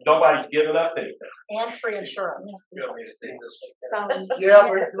 but nobody's giving up anything. And free insurance. Yeah, but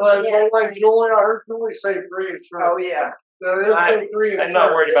Julie, I heard Julie say free insurance. Oh, yeah. There is no free insurance. I'm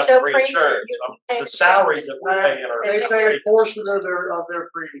not worried about the free insurance. The salaries that we're paying are. They pay a portion of their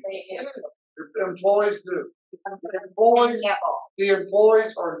premium. The employees do. The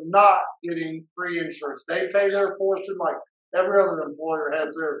employees are not getting free insurance. They pay their portion like every other employer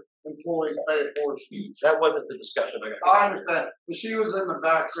has their employees pay a portion. That wasn't the discussion I got. I understand, but she was in the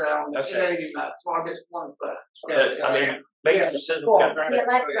background stating that, so I just wanted to. But, I mean, making decisions. Go on, gotta-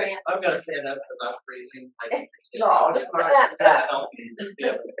 Grant. I'm gonna stand up for not freezing. No, it's not.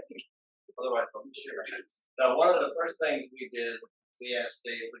 Otherwise, I'm sure. Now, one of the first things we did, we asked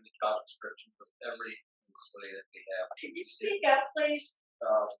Dave for the job description of every employee that we have. Can you speak up, please?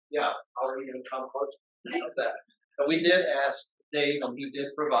 Yeah, I'll even come close. How's that? But we did ask Dave, and he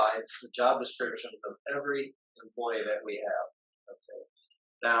did provide the job descriptions of every employee that we have. Okay.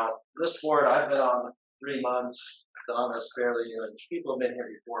 Now, this board, I've been on 3 months, Don is fairly new, and people have been here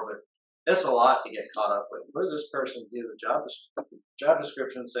before, but it's a lot to get caught up with. What does this person do? The job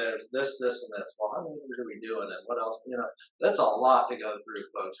description says this, this, and this. Well, how many things are we doing, and what else? You know, that's a lot to go through,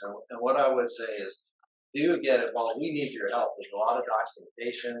 folks. And what I would say is, do get it. Well, we need your help. There's a lot of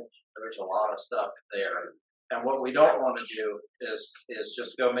documentation. There's a lot of stuff there. And what we don't want to do is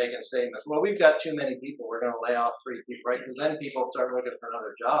just go making statements. Well, we've got too many people. We're going to lay off 3 people, right? Because then people start looking for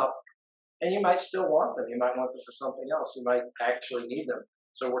another job, and you might still want them. You might want them for something else. You might actually need them.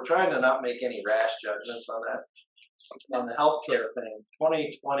 So we're trying to not make any rash judgments on that. On the healthcare thing,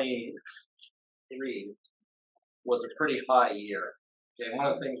 2023 was a pretty high year. Okay, one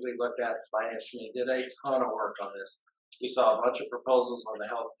of the things we looked at, finance committee did a ton of work on this. We saw a bunch of proposals on the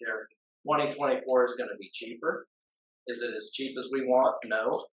healthcare. 2024 is going to be cheaper. Is it as cheap as we want?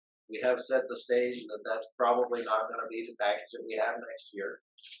 No. We have set the stage that that's probably not going to be the package that we have next year.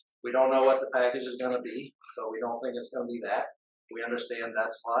 We don't know what the package is going to be, but we don't think it's going to be that. We understand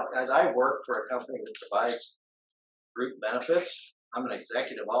that's a lot. As I work for a company that provides group benefits, I'm an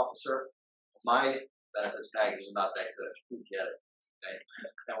executive officer. My benefits package is not that good. We get it. Okay?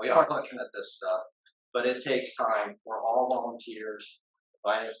 And we are looking at this stuff, but it takes time. We're all volunteers. The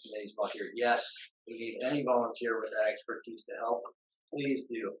finance committee's volunteer. Yes, we need any volunteer with that expertise to help. Please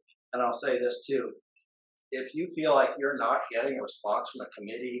do. And I'll say this too. If you feel like you're not getting a response from a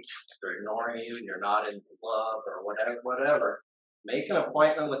committee, they're ignoring you, you're not in the club or whatever, make an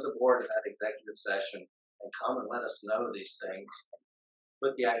appointment with the board in that executive session and come and let us know these things.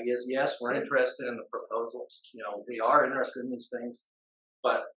 But the idea is, yes, we're interested in the proposals. You know, we are interested in these things,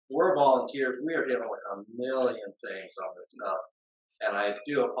 but we're volunteers. We are dealing with a million things on this stuff. And I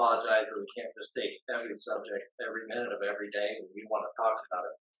do apologize that we can't just take every subject every minute of every day and we want to talk about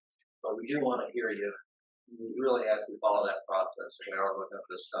it. But we do want to hear you. We really ask you to follow that process. We are looking at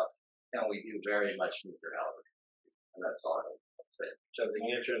this stuff, and we do very much need your help. And that's all I would say. So the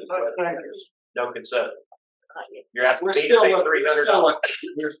answer is no consent. You're asking We're me to still pay looking. $300.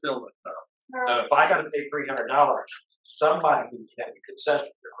 We're still looking. So if I got to pay $300, somebody needs to have a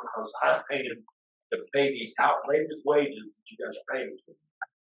concession because I'm paying to pay these outrageous wages that you guys are paying.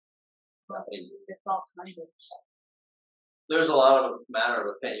 There's a lot of matter of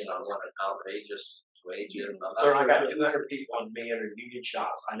opinion on what an outrageous wage is. Sir, I got 200 people on me under union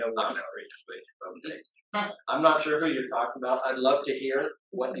shops. I know what an outrageous wage is. I'm not sure who you're talking about. I'd love to hear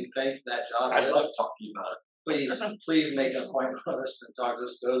what you think that job is. I'd love to talk to you about it. Please make an appointment with us and talk to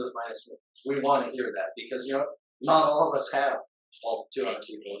us. Go to the finance committee. We want to hear that because, you know, not all of us have all 200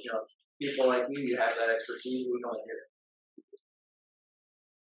 people. You know, people like you have that expertise. We want to hear it.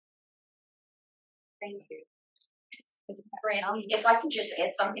 Thank you. Brandon, if I can just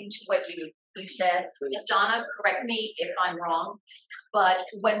add something to what you said. Donna, correct me if I'm wrong, but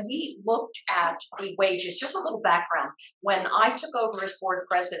when we looked at the wages, just a little background, when I took over as board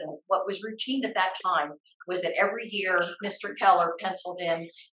president, what was routine at that time was that every year Mr. Keller penciled in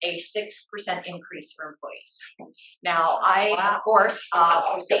a 6% increase for employees. Now, I, of course,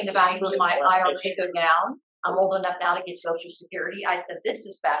 was seeing the value of my IRA go down. I'm old enough now to get Social Security. I said, this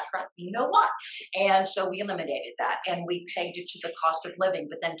is bad crap. You know what? And so we eliminated that and we pegged it to the cost of living.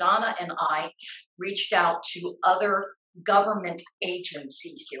 But then Donna and I reached out to other government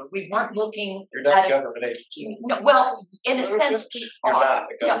agencies here. We weren't looking You're not at a government agency. No, well, in a sense, You're not a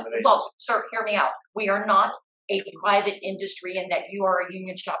government agency. well, sir, hear me out. We are not a private industry in that you are a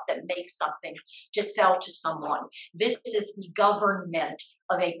union shop that makes something to sell to someone. This is the government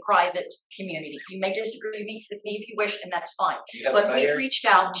of a private community. You may disagree with me if you wish, and that's fine. But we reached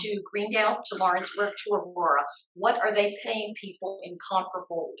out to Greendale, to Lawrenceburg, to Aurora. What are they paying people in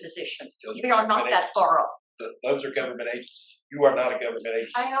comparable positions? We are not that far up. Those are government agencies. You are not a government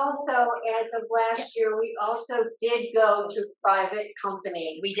agency. I also, as of last year, we also did go to private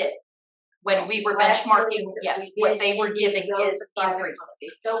companies. We did. When we were benchmarking, yes, what they were giving is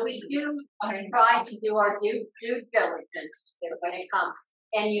increases. So we do try to do our due diligence when it comes.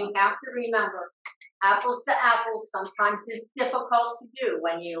 And you have to remember, apples to apples sometimes is difficult to do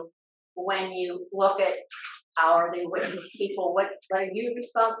when you look at hourly people, what are you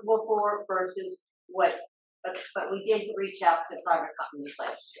responsible for versus what, but we did reach out to private companies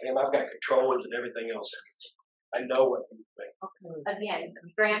last year. And I've got controllers and everything else. I know what you think. Again,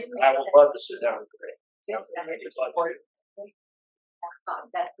 Grant. I would love to sit down with Grant. It's like,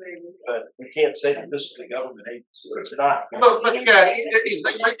 That's very but we can't say that this is a government agency. It's not. But yeah, they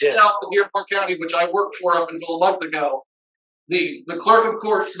reached out to Dearborn County, which I worked for up until a month ago. The clerk of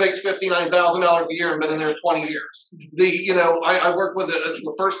courts makes $59,000 a year and been in there 20 years. I worked with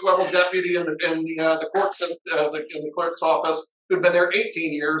the first level deputy in the courts in the clerk's office who'd been there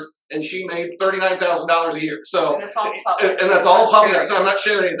 18 years, and she made $39,000 a year. So And it's all public. and that's all public. So I'm not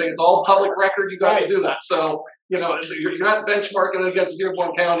sharing anything. It's all public record. You got to do that. So you're not benchmarking against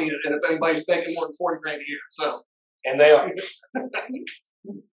Dearborn County, and if anybody's making more than 40 grand a year. So and they are.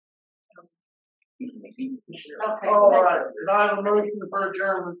 Okay. All right, and I have a motion for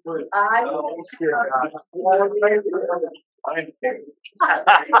adjournment, please.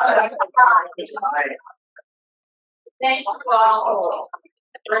 Thank you all.